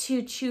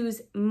to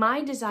choose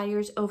my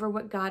desires over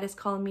what God is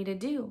calling me to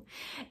do.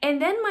 And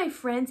then, my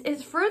friends,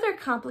 it's further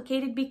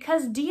complicated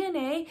because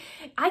DNA,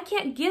 I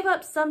can't give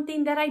up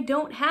something that I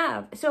don't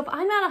have. So if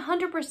I'm not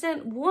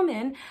 100%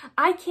 woman,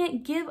 I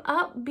can't give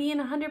up being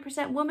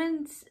 100%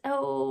 woman.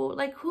 So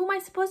like, who am I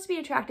supposed to be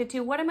attracted to?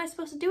 What am I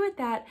supposed to do with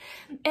that?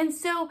 And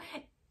so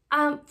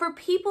for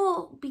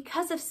people,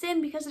 because of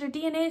sin, because their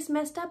DNA is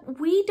messed up,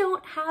 we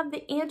don't have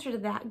the answer to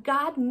that.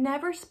 God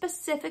never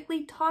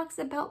specifically talks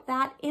about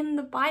that in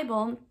the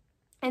Bible.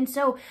 And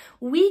so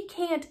we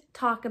can't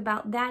talk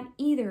about that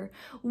either.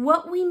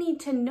 What we need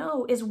to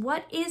know is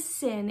what is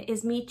sin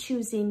is me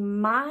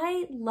choosing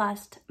my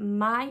lust,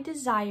 my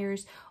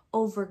desires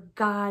over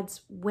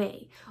God's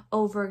way,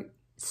 over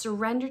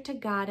surrender to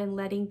God and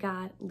letting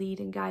God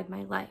lead and guide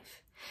my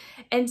life.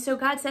 And so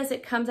God says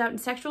it comes out in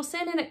sexual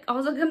sin, and it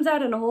also comes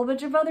out in a whole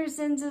bunch of other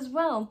sins as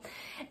well.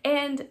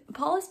 And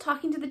Paul is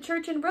talking to the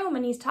church in Rome,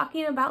 and he's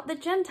talking about the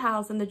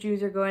Gentiles, and the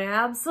Jews are going,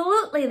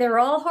 absolutely, they're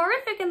all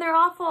horrific and they're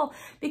awful.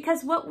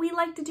 Because what we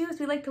like to do is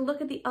we like to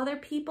look at the other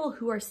people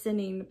who are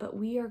sinning, but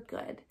we are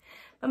good.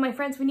 But my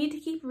friends, we need to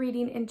keep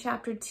reading in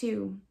chapter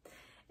 2.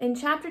 In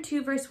chapter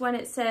 2, verse 1,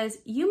 it says,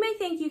 you may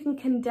think you can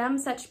condemn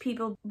such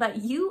people,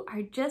 but you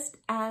are just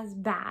as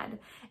bad.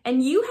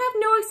 And you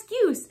have no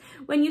excuse.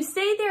 When you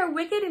say they are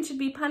wicked and should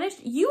be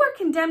punished, you are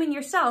condemning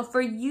yourself, for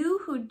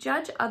you who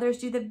judge others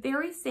do the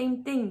very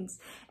same things.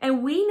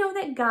 And we know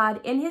that God,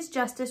 in his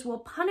justice, will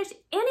punish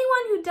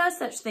anyone who does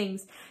such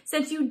things.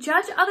 Since you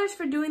judge others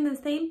for doing the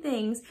same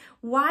things,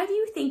 why do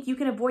you think you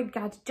can avoid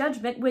God's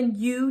judgment when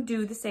you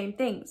do the same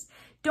things?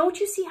 Don't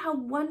you see how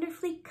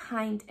wonderfully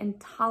kind and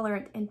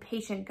tolerant and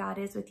patient God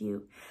is with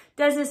you?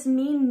 Does this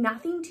mean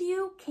nothing to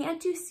you?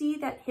 Can't you see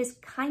that his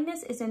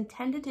kindness is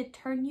intended to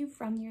turn you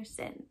from your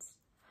sins?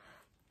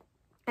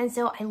 And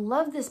so I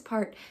love this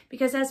part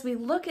because as we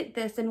look at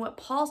this and what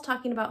Paul's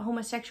talking about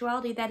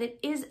homosexuality, that it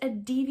is a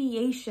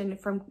deviation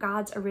from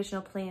God's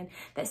original plan,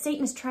 that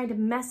Satan is trying to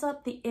mess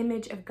up the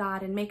image of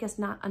God and make us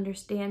not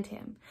understand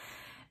him.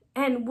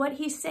 And what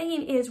he's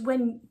saying is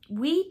when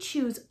we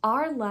choose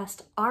our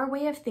lust, our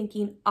way of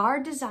thinking,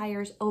 our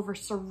desires over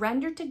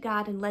surrender to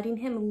God and letting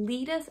him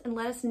lead us and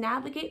let us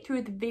navigate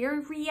through the very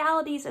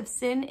realities of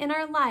sin in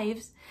our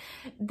lives,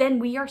 then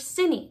we are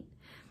sinning.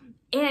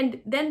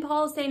 And then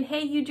Paul is saying,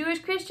 hey, you Jewish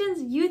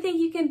Christians, you think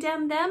you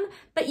condemn them,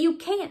 but you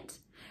can't.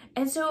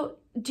 And so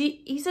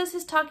Jesus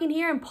is talking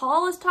here and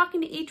Paul is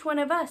talking to each one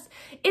of us.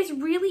 It's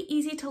really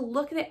easy to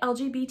look at the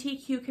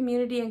LGBTQ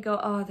community and go,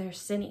 oh, they're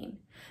sinning.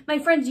 My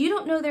friends, you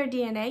don't know their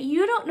DNA.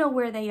 You don't know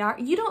where they are.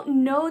 You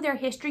don't know their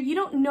history. You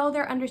don't know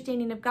their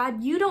understanding of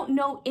God. You don't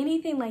know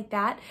anything like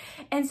that.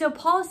 And so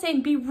Paul is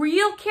saying, be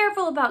real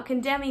careful about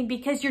condemning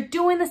because you're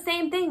doing the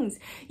same things.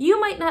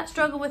 You might not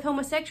struggle with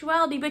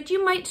homosexuality, but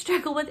you might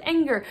struggle with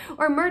anger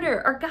or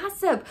murder or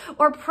gossip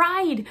or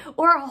pride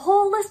or a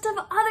whole list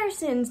of other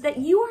sins that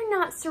you are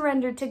not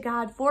surrendered to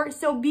God for.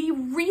 So be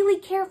really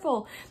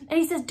careful. And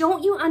he says,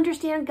 don't you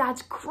understand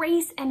God's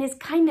grace and his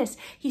kindness?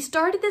 He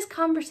started this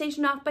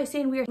conversation off by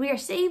saying we are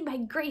saved by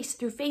grace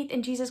through faith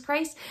in Jesus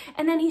Christ.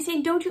 And then he's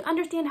saying, don't you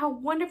understand how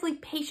wonderfully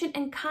patient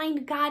and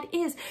kind God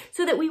is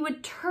so that we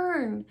would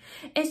turn?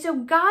 And so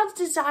God's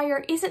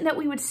desire isn't that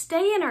we would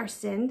stay in our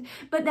sin,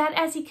 but that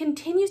as he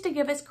continues to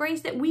give us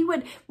grace, that we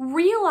would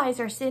realize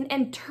our sin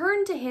and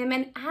turn to him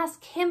and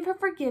ask him for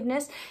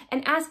forgiveness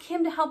and ask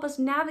him to help us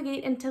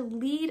navigate and to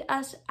lead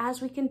us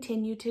as we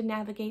continue to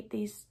navigate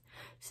these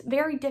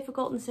very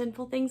difficult and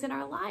sinful things in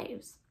our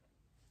lives.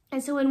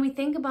 And so when we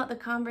think about the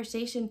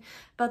conversation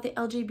about the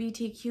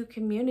LGBTQ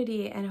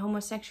community and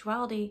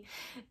homosexuality,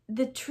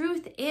 the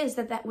truth is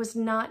that that was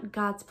not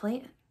God's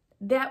plan.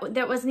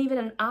 That wasn't even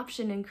an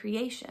option in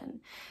creation.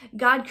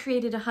 God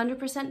created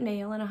 100%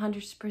 male and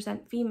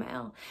 100%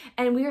 female.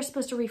 And we are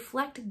supposed to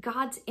reflect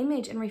God's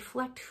image and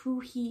reflect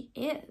who he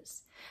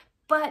is.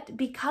 But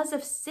because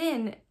of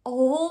sin, a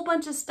whole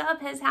bunch of stuff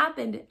has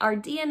happened. Our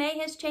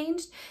DNA has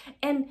changed,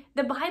 and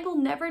the Bible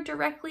never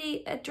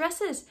directly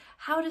addresses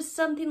how does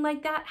something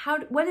like that,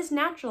 what is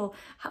natural,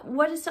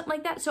 what is something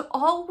like that. So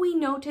all we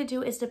know to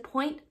do is to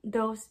point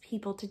those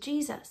people to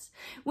Jesus.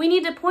 We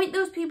need to point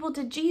those people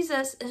to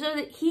Jesus so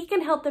that he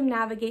can help them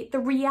navigate the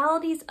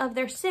realities of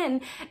their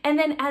sin. And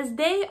then as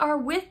they are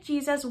with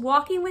Jesus,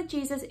 walking with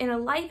Jesus in a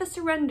life of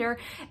surrender,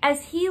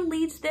 as he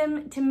leads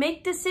them to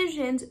make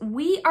decisions,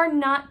 we are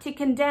not to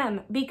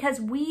condemn because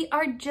we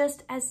are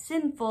just as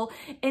sinful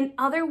in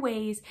other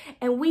ways.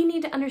 And we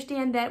need to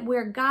understand that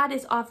where God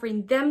is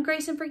offering them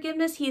grace and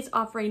forgiveness, he is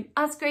offering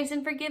us grace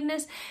and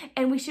forgiveness,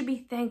 and we should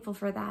be thankful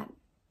for that.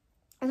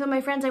 And so my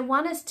friends, I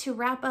want us to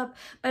wrap up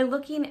by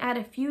looking at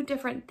a few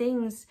different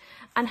things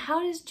on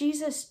how does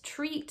Jesus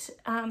treat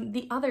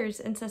the others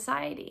in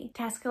society,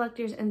 tax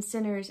collectors and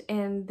sinners,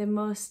 and the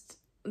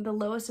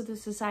lowest of the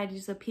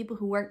societies, the people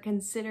who weren't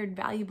considered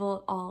valuable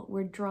at all,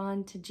 were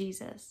drawn to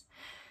Jesus.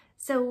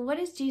 So what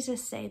does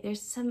Jesus say?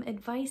 There's some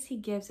advice he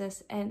gives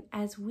us, and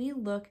as we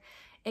look,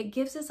 it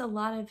gives us a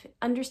lot of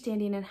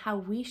understanding on how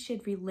we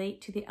should relate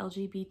to the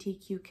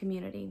LGBTQ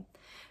community.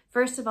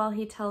 First of all,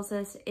 he tells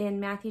us in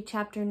Matthew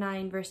chapter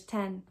 9, verse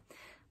 10,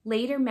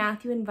 later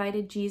Matthew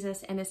invited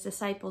Jesus and his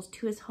disciples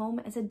to his home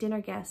as a dinner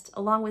guest,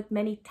 along with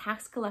many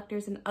tax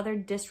collectors and other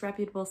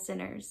disreputable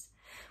sinners.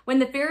 When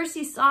the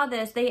Pharisees saw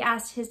this, they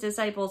asked his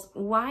disciples,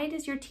 "Why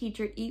does your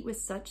teacher eat with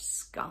such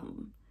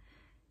scum?"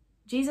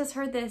 Jesus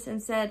heard this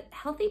and said,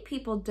 "Healthy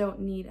people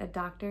don't need a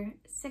doctor,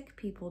 sick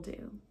people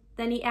do."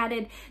 Then he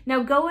added,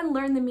 "Now go and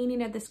learn the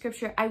meaning of the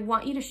scripture. I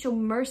want you to show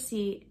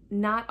mercy,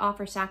 not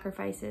offer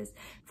sacrifices.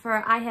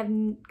 For I have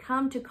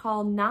come to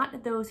call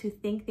not those who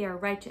think they are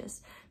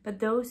righteous, but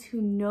those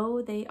who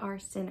know they are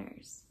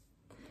sinners."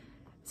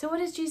 So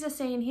what is Jesus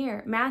saying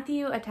here?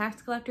 Matthew, a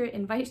tax collector,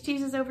 invites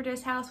Jesus over to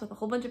his house with a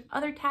whole bunch of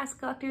other tax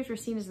collectors who were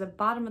seen as the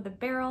bottom of the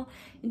barrel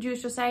in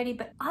Jewish society,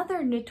 but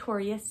other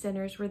notorious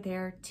sinners were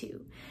there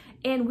too.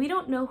 And we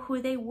don't know who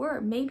they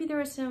were. Maybe there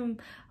were some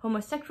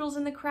homosexuals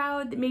in the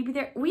crowd.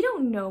 We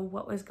don't know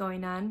what was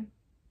going on.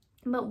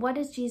 But what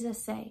does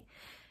Jesus say?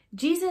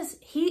 Jesus,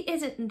 he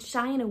isn't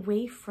shying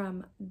away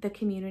from the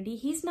community.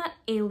 He's not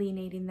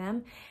alienating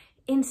them.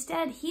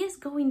 Instead, he is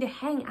going to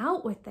hang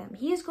out with them.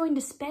 He is going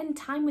to spend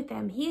time with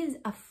them. He is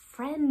a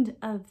friend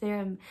of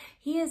them.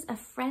 He is a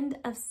friend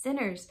of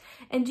sinners.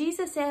 And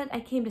Jesus said,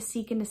 "I came to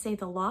seek and to save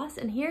the lost."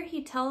 And here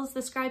he tells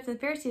the scribes and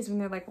Pharisees when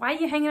they're like, "Why are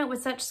you hanging out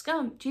with such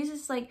scum?"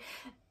 Jesus is like,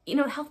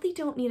 healthy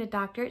don't need a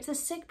doctor. It's the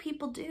sick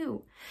people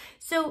do.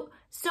 So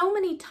So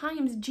many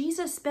times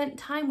Jesus spent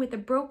time with the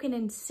broken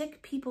and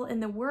sick people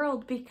in the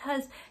world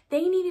because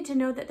they needed to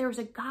know that there was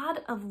a God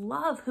of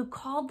love who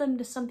called them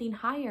to something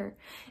higher.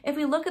 If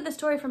we look at the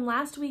story from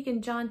last week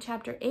in John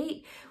chapter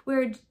 8,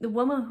 where the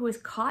woman who was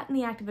caught in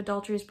the act of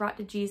adultery is brought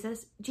to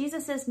Jesus,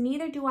 Jesus says,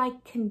 "Neither do I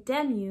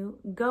condemn you,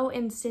 go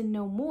and sin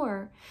no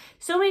more."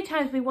 So many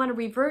times we want to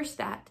reverse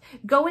that.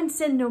 Go and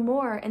sin no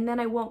more, and then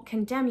I won't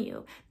condemn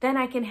you. Then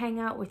I can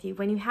hang out with you.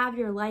 When you have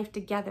your life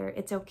together,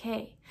 it's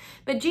okay.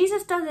 But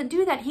Jesus doesn't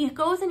do that. He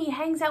goes and he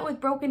hangs out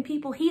with broken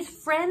people. He's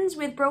friends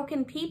with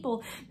broken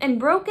people, and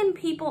broken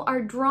people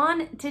are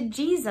drawn to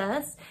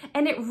Jesus,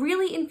 and it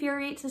really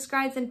infuriates the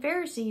scribes and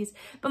Pharisees.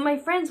 But my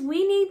friends,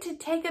 we need to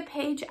take a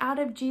page out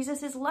of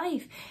Jesus's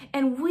life,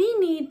 and we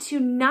need to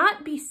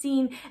not be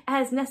seen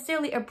as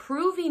necessarily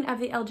approving of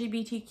the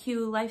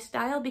LGBTQ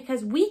lifestyle,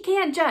 because we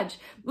can't judge.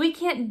 We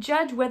can't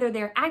judge whether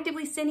they're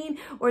actively sinning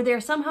or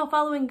they're somehow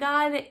following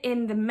God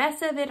in the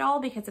mess of it all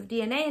because of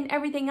DNA and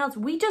everything else.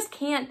 We just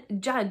can't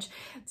judge.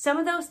 Some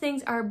of those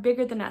things are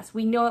bigger than us.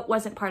 We know it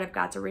wasn't part of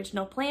God's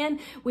original plan.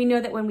 We know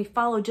that when we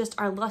follow just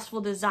our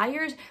lustful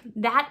desires,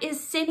 that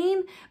is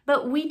sinning,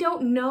 but we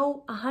don't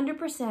know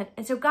 100%.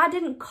 And so God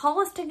didn't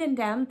call us to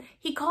condemn.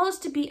 He called us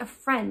to be a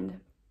friend.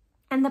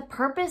 And the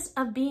purpose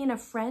of being a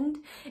friend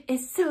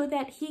is so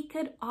that he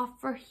could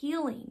offer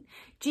healing.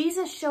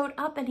 Jesus showed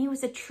up and he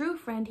was a true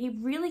friend. He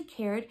really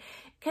cared,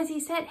 because he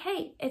said,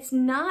 hey, it's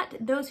not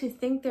those who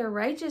think they're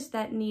righteous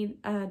that need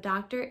a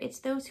doctor. It's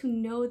those who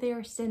know they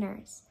are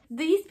sinners.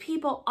 These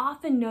people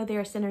often know they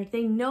are sinners.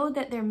 They know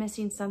that they're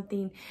missing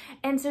something.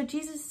 And so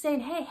Jesus is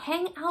saying, hey,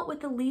 hang out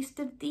with the least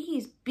of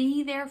these.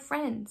 Be their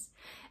friends.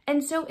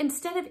 And so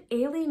instead of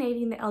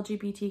alienating the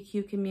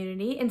LGBTQ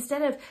community,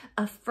 instead of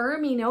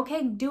affirming,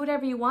 okay, do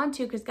whatever you want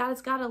to because God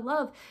is God of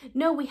love,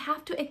 no, we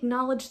have to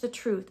acknowledge the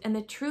truth. And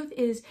the truth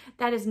is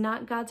that is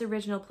not God's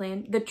original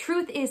plan. The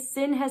truth is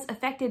sin has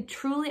affected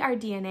truly our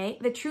DNA.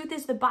 The truth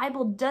is the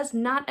Bible does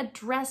not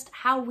address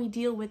how we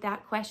deal with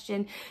that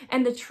question.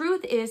 And the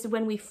truth is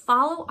when we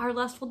follow our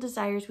lustful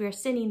desires, we are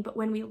sinning. But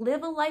when we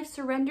live a life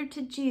surrendered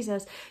to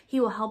Jesus, he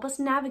will help us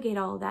navigate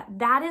all of that.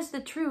 That is the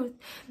truth.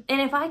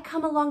 And if I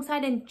come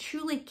alongside and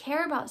truly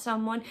care about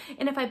someone,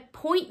 and if I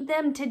point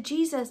them to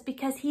Jesus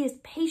because he is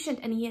patient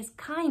and he is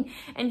kind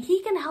and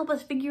he can help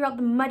us figure out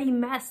the muddy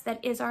mess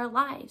that is our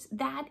lives,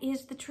 that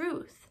is the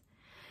truth.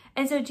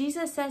 And so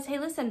Jesus says, hey,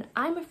 listen,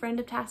 I'm a friend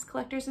of tax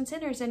collectors and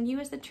sinners, and you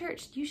as the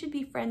church, you should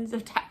be friends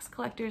of tax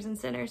collectors and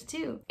sinners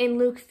too. In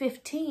Luke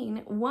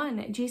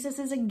 15:1, Jesus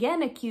is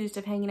again accused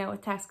of hanging out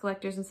with tax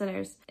collectors and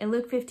sinners. In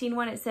Luke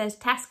 15:1, it says,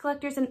 tax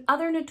collectors and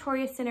other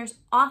notorious sinners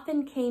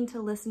often came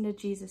to listen to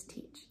Jesus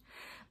teach.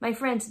 My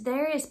friends,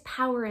 there is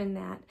power in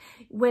that.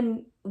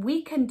 When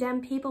we condemn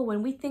people,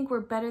 when we think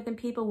we're better than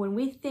people, when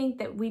we think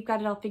that we've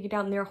got it all figured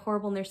out and they're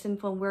horrible and they're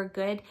sinful and we're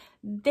good,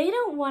 they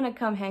don't want to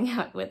come hang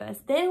out with us.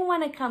 They don't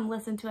want to come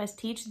listen to us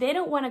teach. They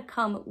don't want to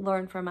come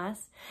learn from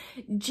us.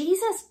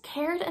 Jesus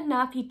cared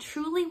enough. He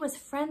truly was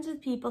friends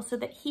with people so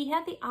that he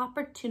had the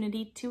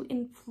opportunity to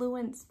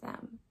influence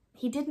them.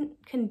 He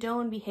didn't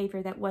condone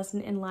behavior that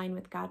wasn't in line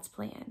with God's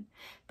plan,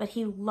 but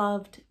he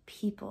loved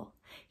people.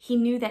 He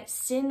knew that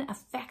sin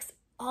affects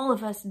all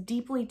of us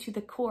deeply to the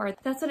core.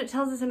 That's what it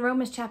tells us in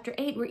Romans chapter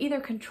 8. We're either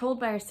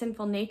controlled by our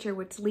sinful nature,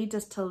 which leads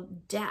us to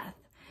death,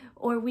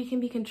 or we can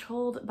be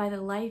controlled by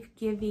the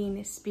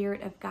life-giving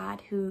Spirit of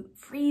God who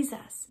frees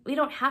us. We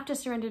don't have to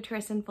surrender to our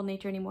sinful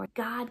nature anymore.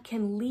 God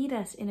can lead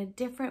us in a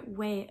different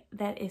way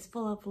that is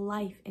full of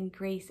life and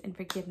grace and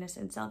forgiveness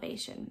and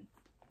salvation.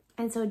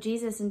 And so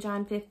Jesus in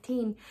John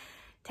 15,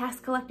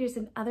 tax collectors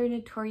and other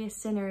notorious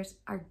sinners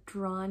are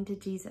drawn to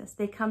Jesus.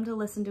 They come to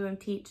listen to him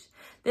teach.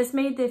 This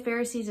made the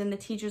Pharisees and the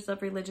teachers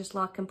of religious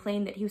law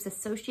complain that he was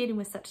associating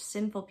with such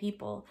sinful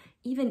people,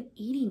 even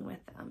eating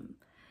with them.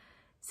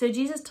 So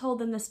Jesus told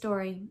them the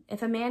story.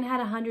 If a man had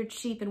 100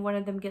 sheep and one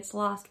of them gets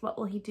lost, what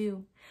will he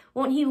do?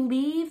 Won't he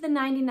leave the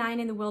 99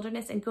 in the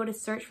wilderness and go to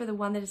search for the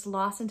one that is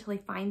lost until he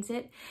finds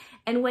it?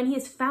 And when he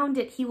has found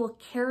it, he will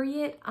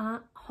carry it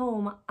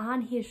home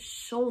on his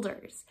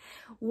shoulders.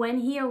 When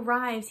he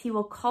arrives, he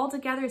will call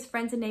together his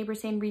friends and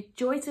neighbors, saying,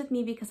 rejoice with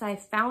me because I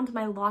have found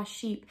my lost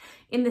sheep.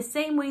 In the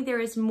same way, there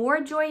is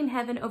more joy in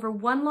heaven over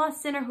one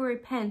lost sinner who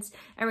repents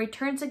and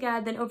returns to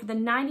God than over the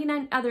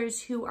 99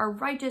 others who are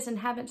righteous and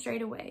haven't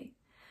strayed away.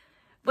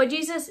 What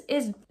Jesus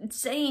is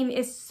saying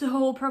is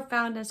so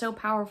profound and so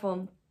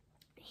powerful.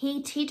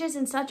 He teaches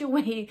in such a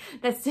way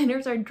that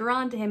sinners are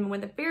drawn to him. And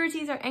when the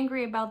Pharisees are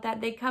angry about that,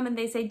 they come and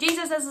they say,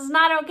 Jesus, this is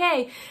not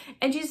okay.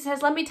 And Jesus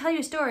says, let me tell you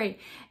a story.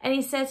 And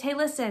he says, hey,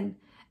 listen,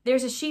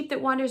 there's a sheep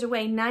that wanders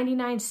away.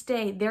 99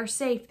 stay. They're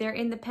safe. They're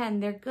in the pen.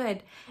 They're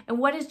good. And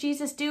what does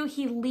Jesus do?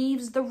 He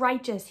leaves the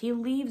righteous. He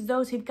leaves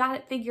those who've got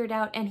it figured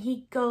out, and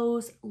he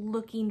goes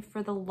looking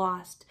for the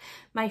lost.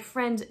 My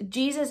friends,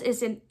 Jesus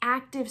is in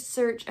active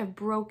search of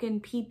broken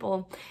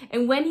people.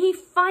 And when he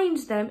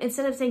finds them,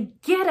 instead of saying,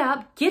 get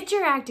up, get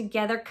your act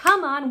together,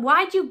 come on,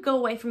 why'd you go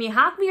away from me?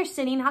 How come you're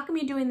sinning? How come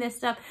you're doing this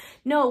stuff?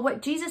 No,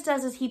 what Jesus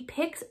does is he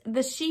picks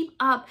the sheep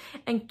up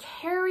and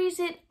carries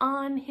it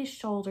on his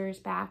shoulders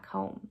back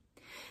home.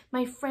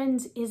 My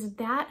friends, is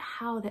that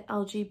how the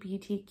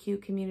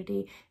LGBTQ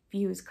community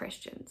views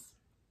Christians?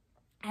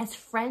 As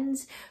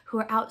friends who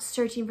are out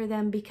searching for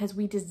them because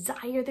we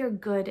desire their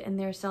good and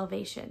their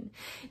salvation?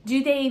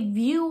 Do they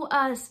view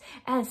us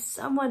as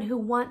someone who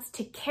wants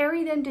to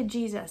carry them to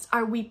Jesus?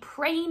 Are we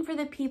praying for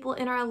the people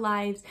in our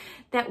lives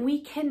that we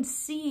can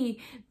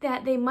see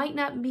that they might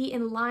not be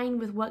in line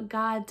with what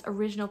God's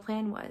original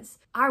plan was?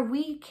 Are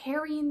we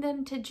carrying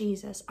them to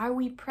Jesus? Are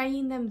we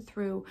praying them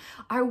through?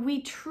 Are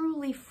we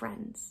truly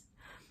friends?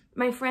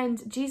 My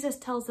friends, Jesus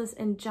tells us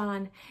in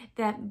John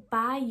that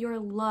by your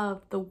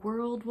love, the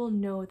world will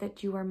know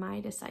that you are my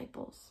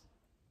disciples.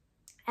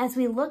 As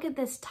we look at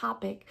this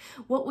topic,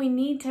 what we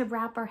need to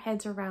wrap our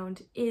heads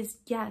around is,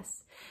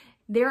 yes,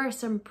 there are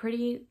some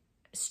pretty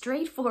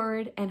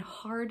straightforward and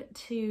hard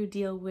to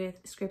deal with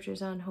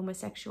scriptures on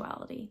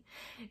homosexuality.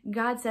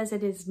 God says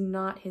it is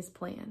not his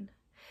plan.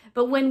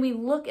 But when we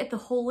look at the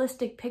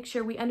holistic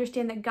picture, we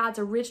understand that God's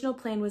original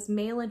plan was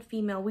male and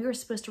female. We were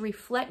supposed to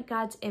reflect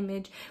God's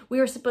image. We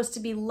were supposed to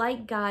be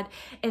like God,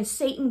 and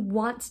Satan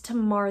wants to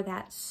mar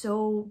that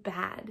so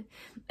bad.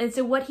 And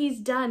so what he's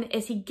done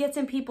is he gets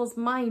in people's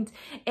minds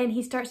and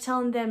he starts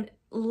telling them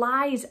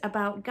lies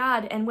about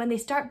God. And when they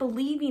start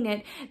believing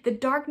it, the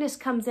darkness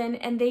comes in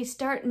and they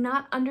start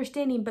not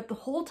understanding. But the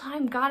whole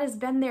time God has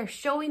been there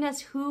showing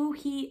us who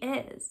he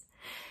is.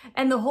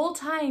 And the whole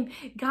time,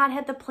 God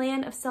had the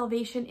plan of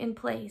salvation in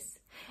place.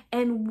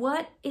 And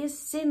what is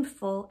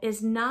sinful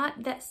is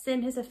not that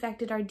sin has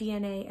affected our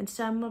DNA, and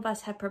some of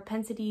us have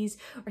propensities,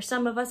 or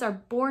some of us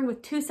are born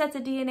with 2 sets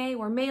of DNA,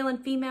 we're male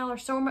and female, or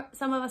some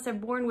of us are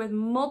born with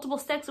multiple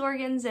sex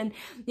organs, and,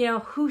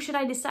 who should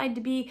I decide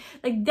to be?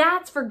 Like,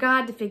 that's for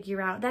God to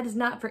figure out. That is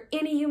not for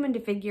any human to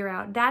figure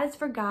out. That is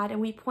for God,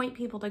 and we point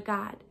people to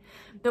God.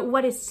 But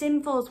what is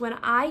sinful is when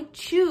I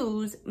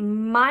choose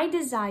my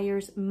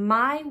desires,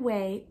 my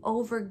way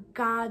over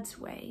God's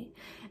way.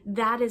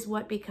 That is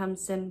what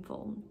becomes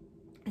sinful.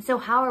 So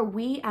how are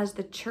we as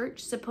the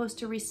church supposed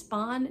to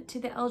respond to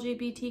the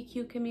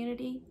LGBTQ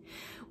community?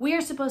 We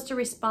are supposed to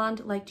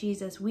respond like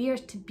Jesus. We are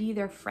to be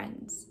their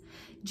friends.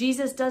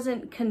 Jesus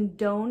doesn't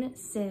condone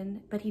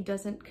sin, but he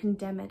doesn't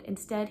condemn it.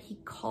 Instead, he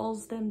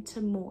calls them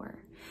to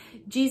more.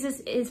 Jesus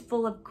is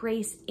full of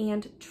grace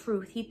and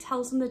truth. He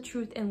tells them the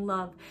truth in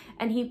love,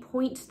 and he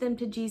points them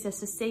to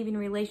Jesus, a saving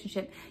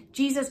relationship.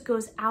 Jesus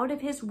goes out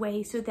of his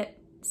way so that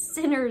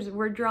sinners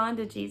were drawn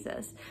to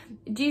Jesus.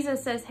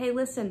 Jesus says, hey,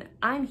 listen,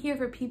 I'm here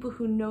for people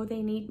who know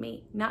they need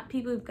me, not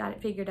people who've got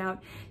it figured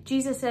out.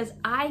 Jesus says,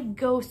 I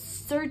go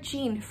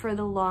searching for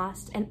the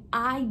lost, and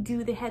I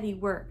do the heavy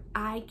work.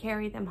 I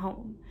carry them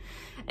home.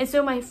 And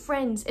so, my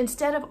friends,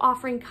 instead of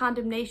offering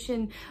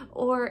condemnation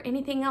or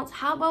anything else,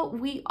 how about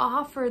we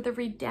offer the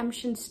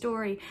redemption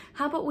story?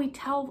 How about we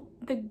tell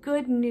the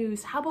good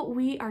news? How about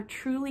we are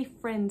truly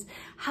friends?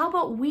 How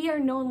about we are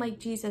known like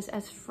Jesus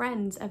as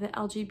friends of the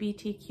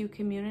LGBTQ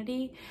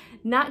community?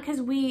 Not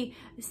because we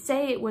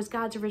say it was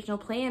God's original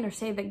plan or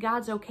say that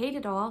God's okayed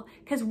it all,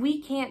 because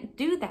we can't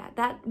do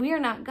that. We are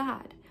not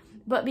God.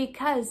 But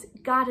because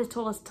God has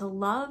told us to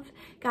love,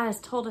 God has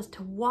told us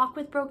to walk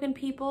with broken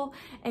people,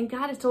 and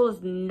God has told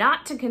us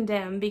not to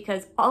condemn,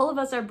 because all of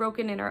us are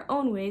broken in our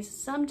own ways,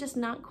 some just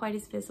not quite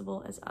as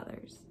visible as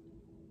others.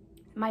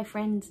 My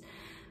friends,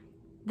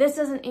 this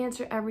doesn't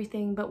answer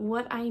everything, but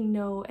what I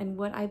know and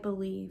what I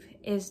believe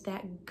is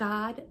that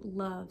God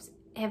loves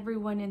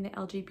everyone in the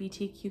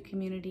LGBTQ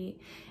community,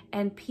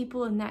 and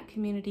people in that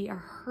community are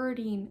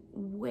hurting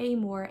way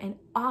more, and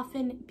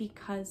often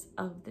because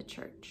of the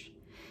church.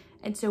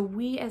 And so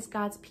we as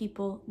God's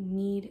people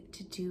need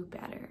to do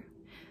better.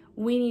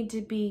 We need to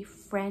be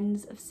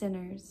friends of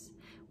sinners.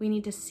 We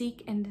need to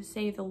seek and to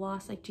save the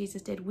lost like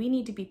Jesus did. We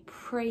need to be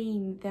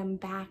praying them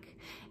back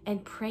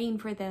and praying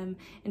for them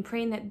and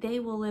praying that they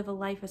will live a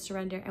life of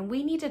surrender. And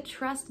we need to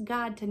trust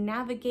God to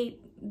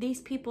navigate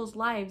these people's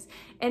lives.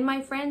 And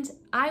my friends,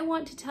 I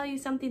want to tell you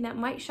something that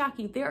might shock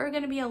you. There are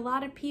going to be a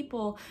lot of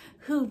people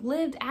who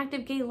lived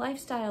active gay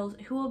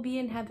lifestyles who will be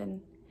in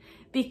heaven,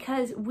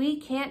 because we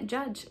can't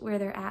judge where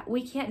they're at.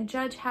 We can't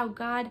judge how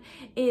God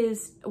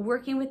is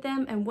working with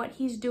them and what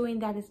he's doing.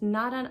 That is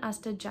not on us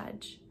to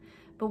judge.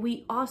 But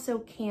we also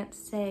can't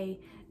say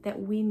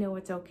that we know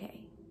it's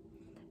okay.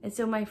 And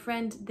so, my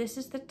friend, this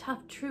is the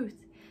tough truth.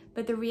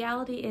 But the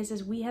reality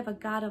is we have a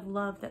God of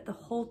love that the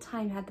whole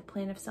time had the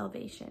plan of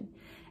salvation.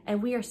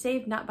 And we are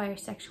saved not by our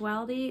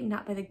sexuality,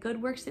 not by the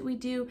good works that we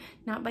do,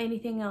 not by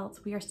anything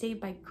else. We are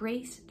saved by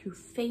grace through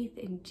faith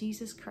in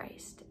Jesus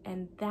Christ.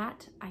 And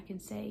that I can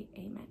say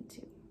amen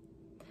to.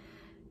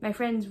 My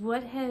friends,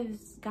 what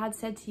has God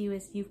said to you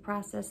as you've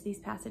processed these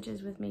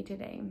passages with me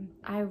today?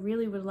 I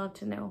really would love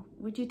to know.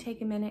 Would you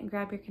take a minute and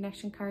grab your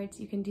connection cards?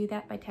 You can do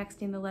that by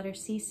texting the letter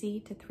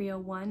CC to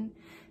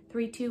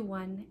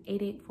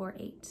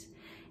 301-321-8848.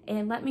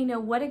 And let me know,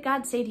 what did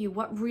God say to you?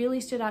 What really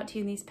stood out to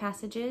you in these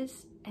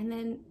passages? And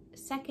then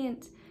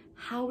second,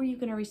 how are you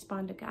going to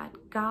respond to God?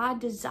 God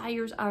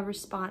desires our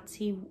response.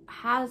 He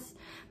has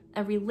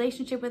a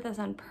relationship with us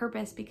on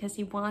purpose because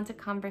he wants a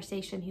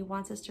conversation. He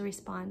wants us to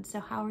respond. So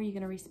how are you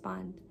going to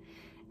respond?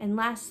 And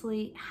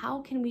lastly,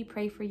 how can we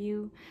pray for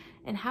you?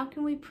 And how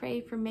can we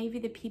pray for maybe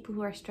the people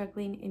who are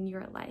struggling in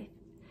your life?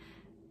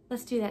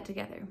 Let's do that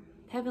together.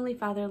 Heavenly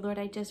Father, Lord,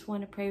 I just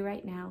want to pray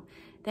right now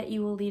that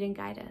you will lead and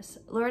guide us.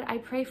 Lord, I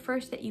pray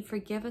first that you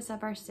forgive us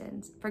of our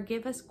sins.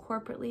 Forgive us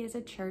corporately as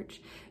a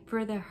church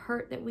for the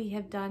hurt that we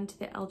have done to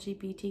the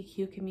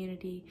LGBTQ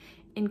community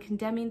in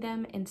condemning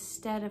them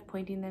instead of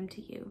pointing them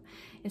to you,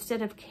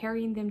 instead of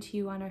carrying them to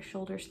you on our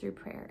shoulders through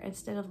prayer,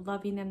 instead of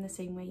loving them the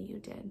same way you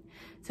did.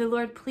 So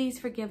Lord, please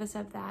forgive us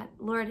of that.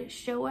 Lord,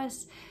 show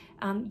us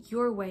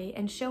your way,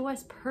 and show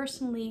us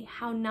personally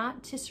how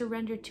not to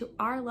surrender to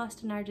our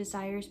lust and our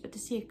desires, but to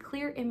see a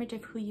clear image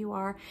of who you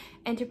are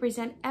and to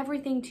present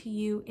everything to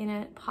you in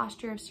a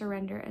posture of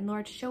surrender. And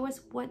Lord, show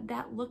us what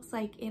that looks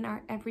like in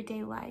our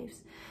everyday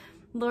lives.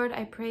 Lord,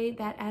 I pray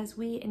that as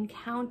we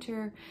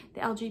encounter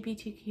the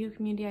LGBTQ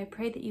community, I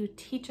pray that you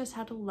teach us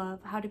how to love,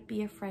 how to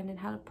be a friend, and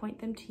how to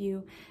point them to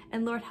you.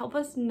 And Lord, help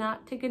us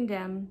not to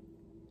condemn,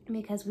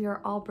 because we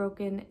are all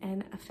broken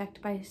and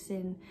affected by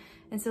sin.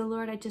 And so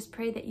Lord, I just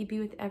pray that you be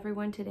with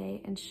everyone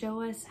today and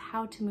show us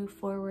how to move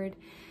forward.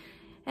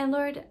 And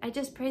Lord, I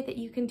just pray that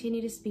you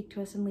continue to speak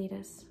to us and lead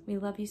us. We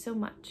love you so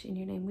much. In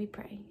your name we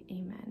pray.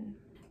 Amen.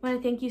 I want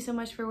to thank you so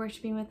much for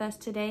worshiping with us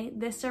today.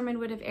 This sermon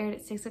would have aired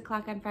at 6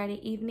 o'clock on Friday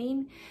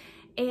evening.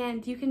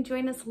 And you can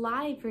join us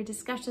live for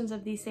discussions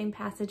of these same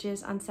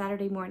passages on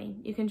Saturday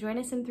morning. You can join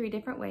us in 3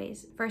 different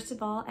ways. First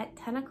of all, at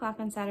 10 o'clock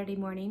on Saturday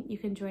morning, you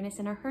can join us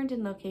in our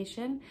Herndon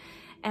location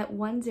at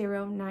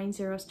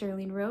 1090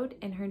 Sterling Road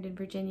in Herndon,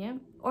 Virginia.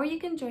 Or you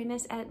can join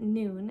us at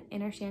noon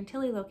in our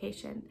Chantilly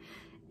location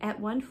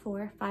at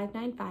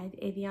 14595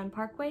 Avion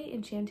Parkway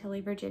in Chantilly,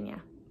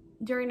 Virginia.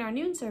 During our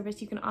noon service,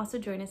 you can also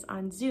join us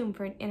on Zoom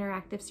for an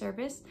interactive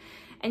service,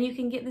 and you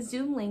can get the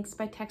Zoom links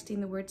by texting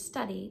the word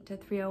study to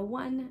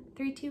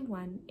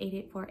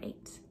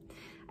 301-321-8848.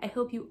 I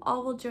hope you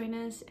all will join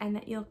us and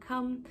that you'll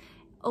come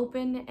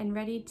open and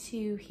ready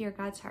to hear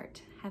God's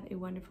heart. Have a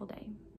wonderful day.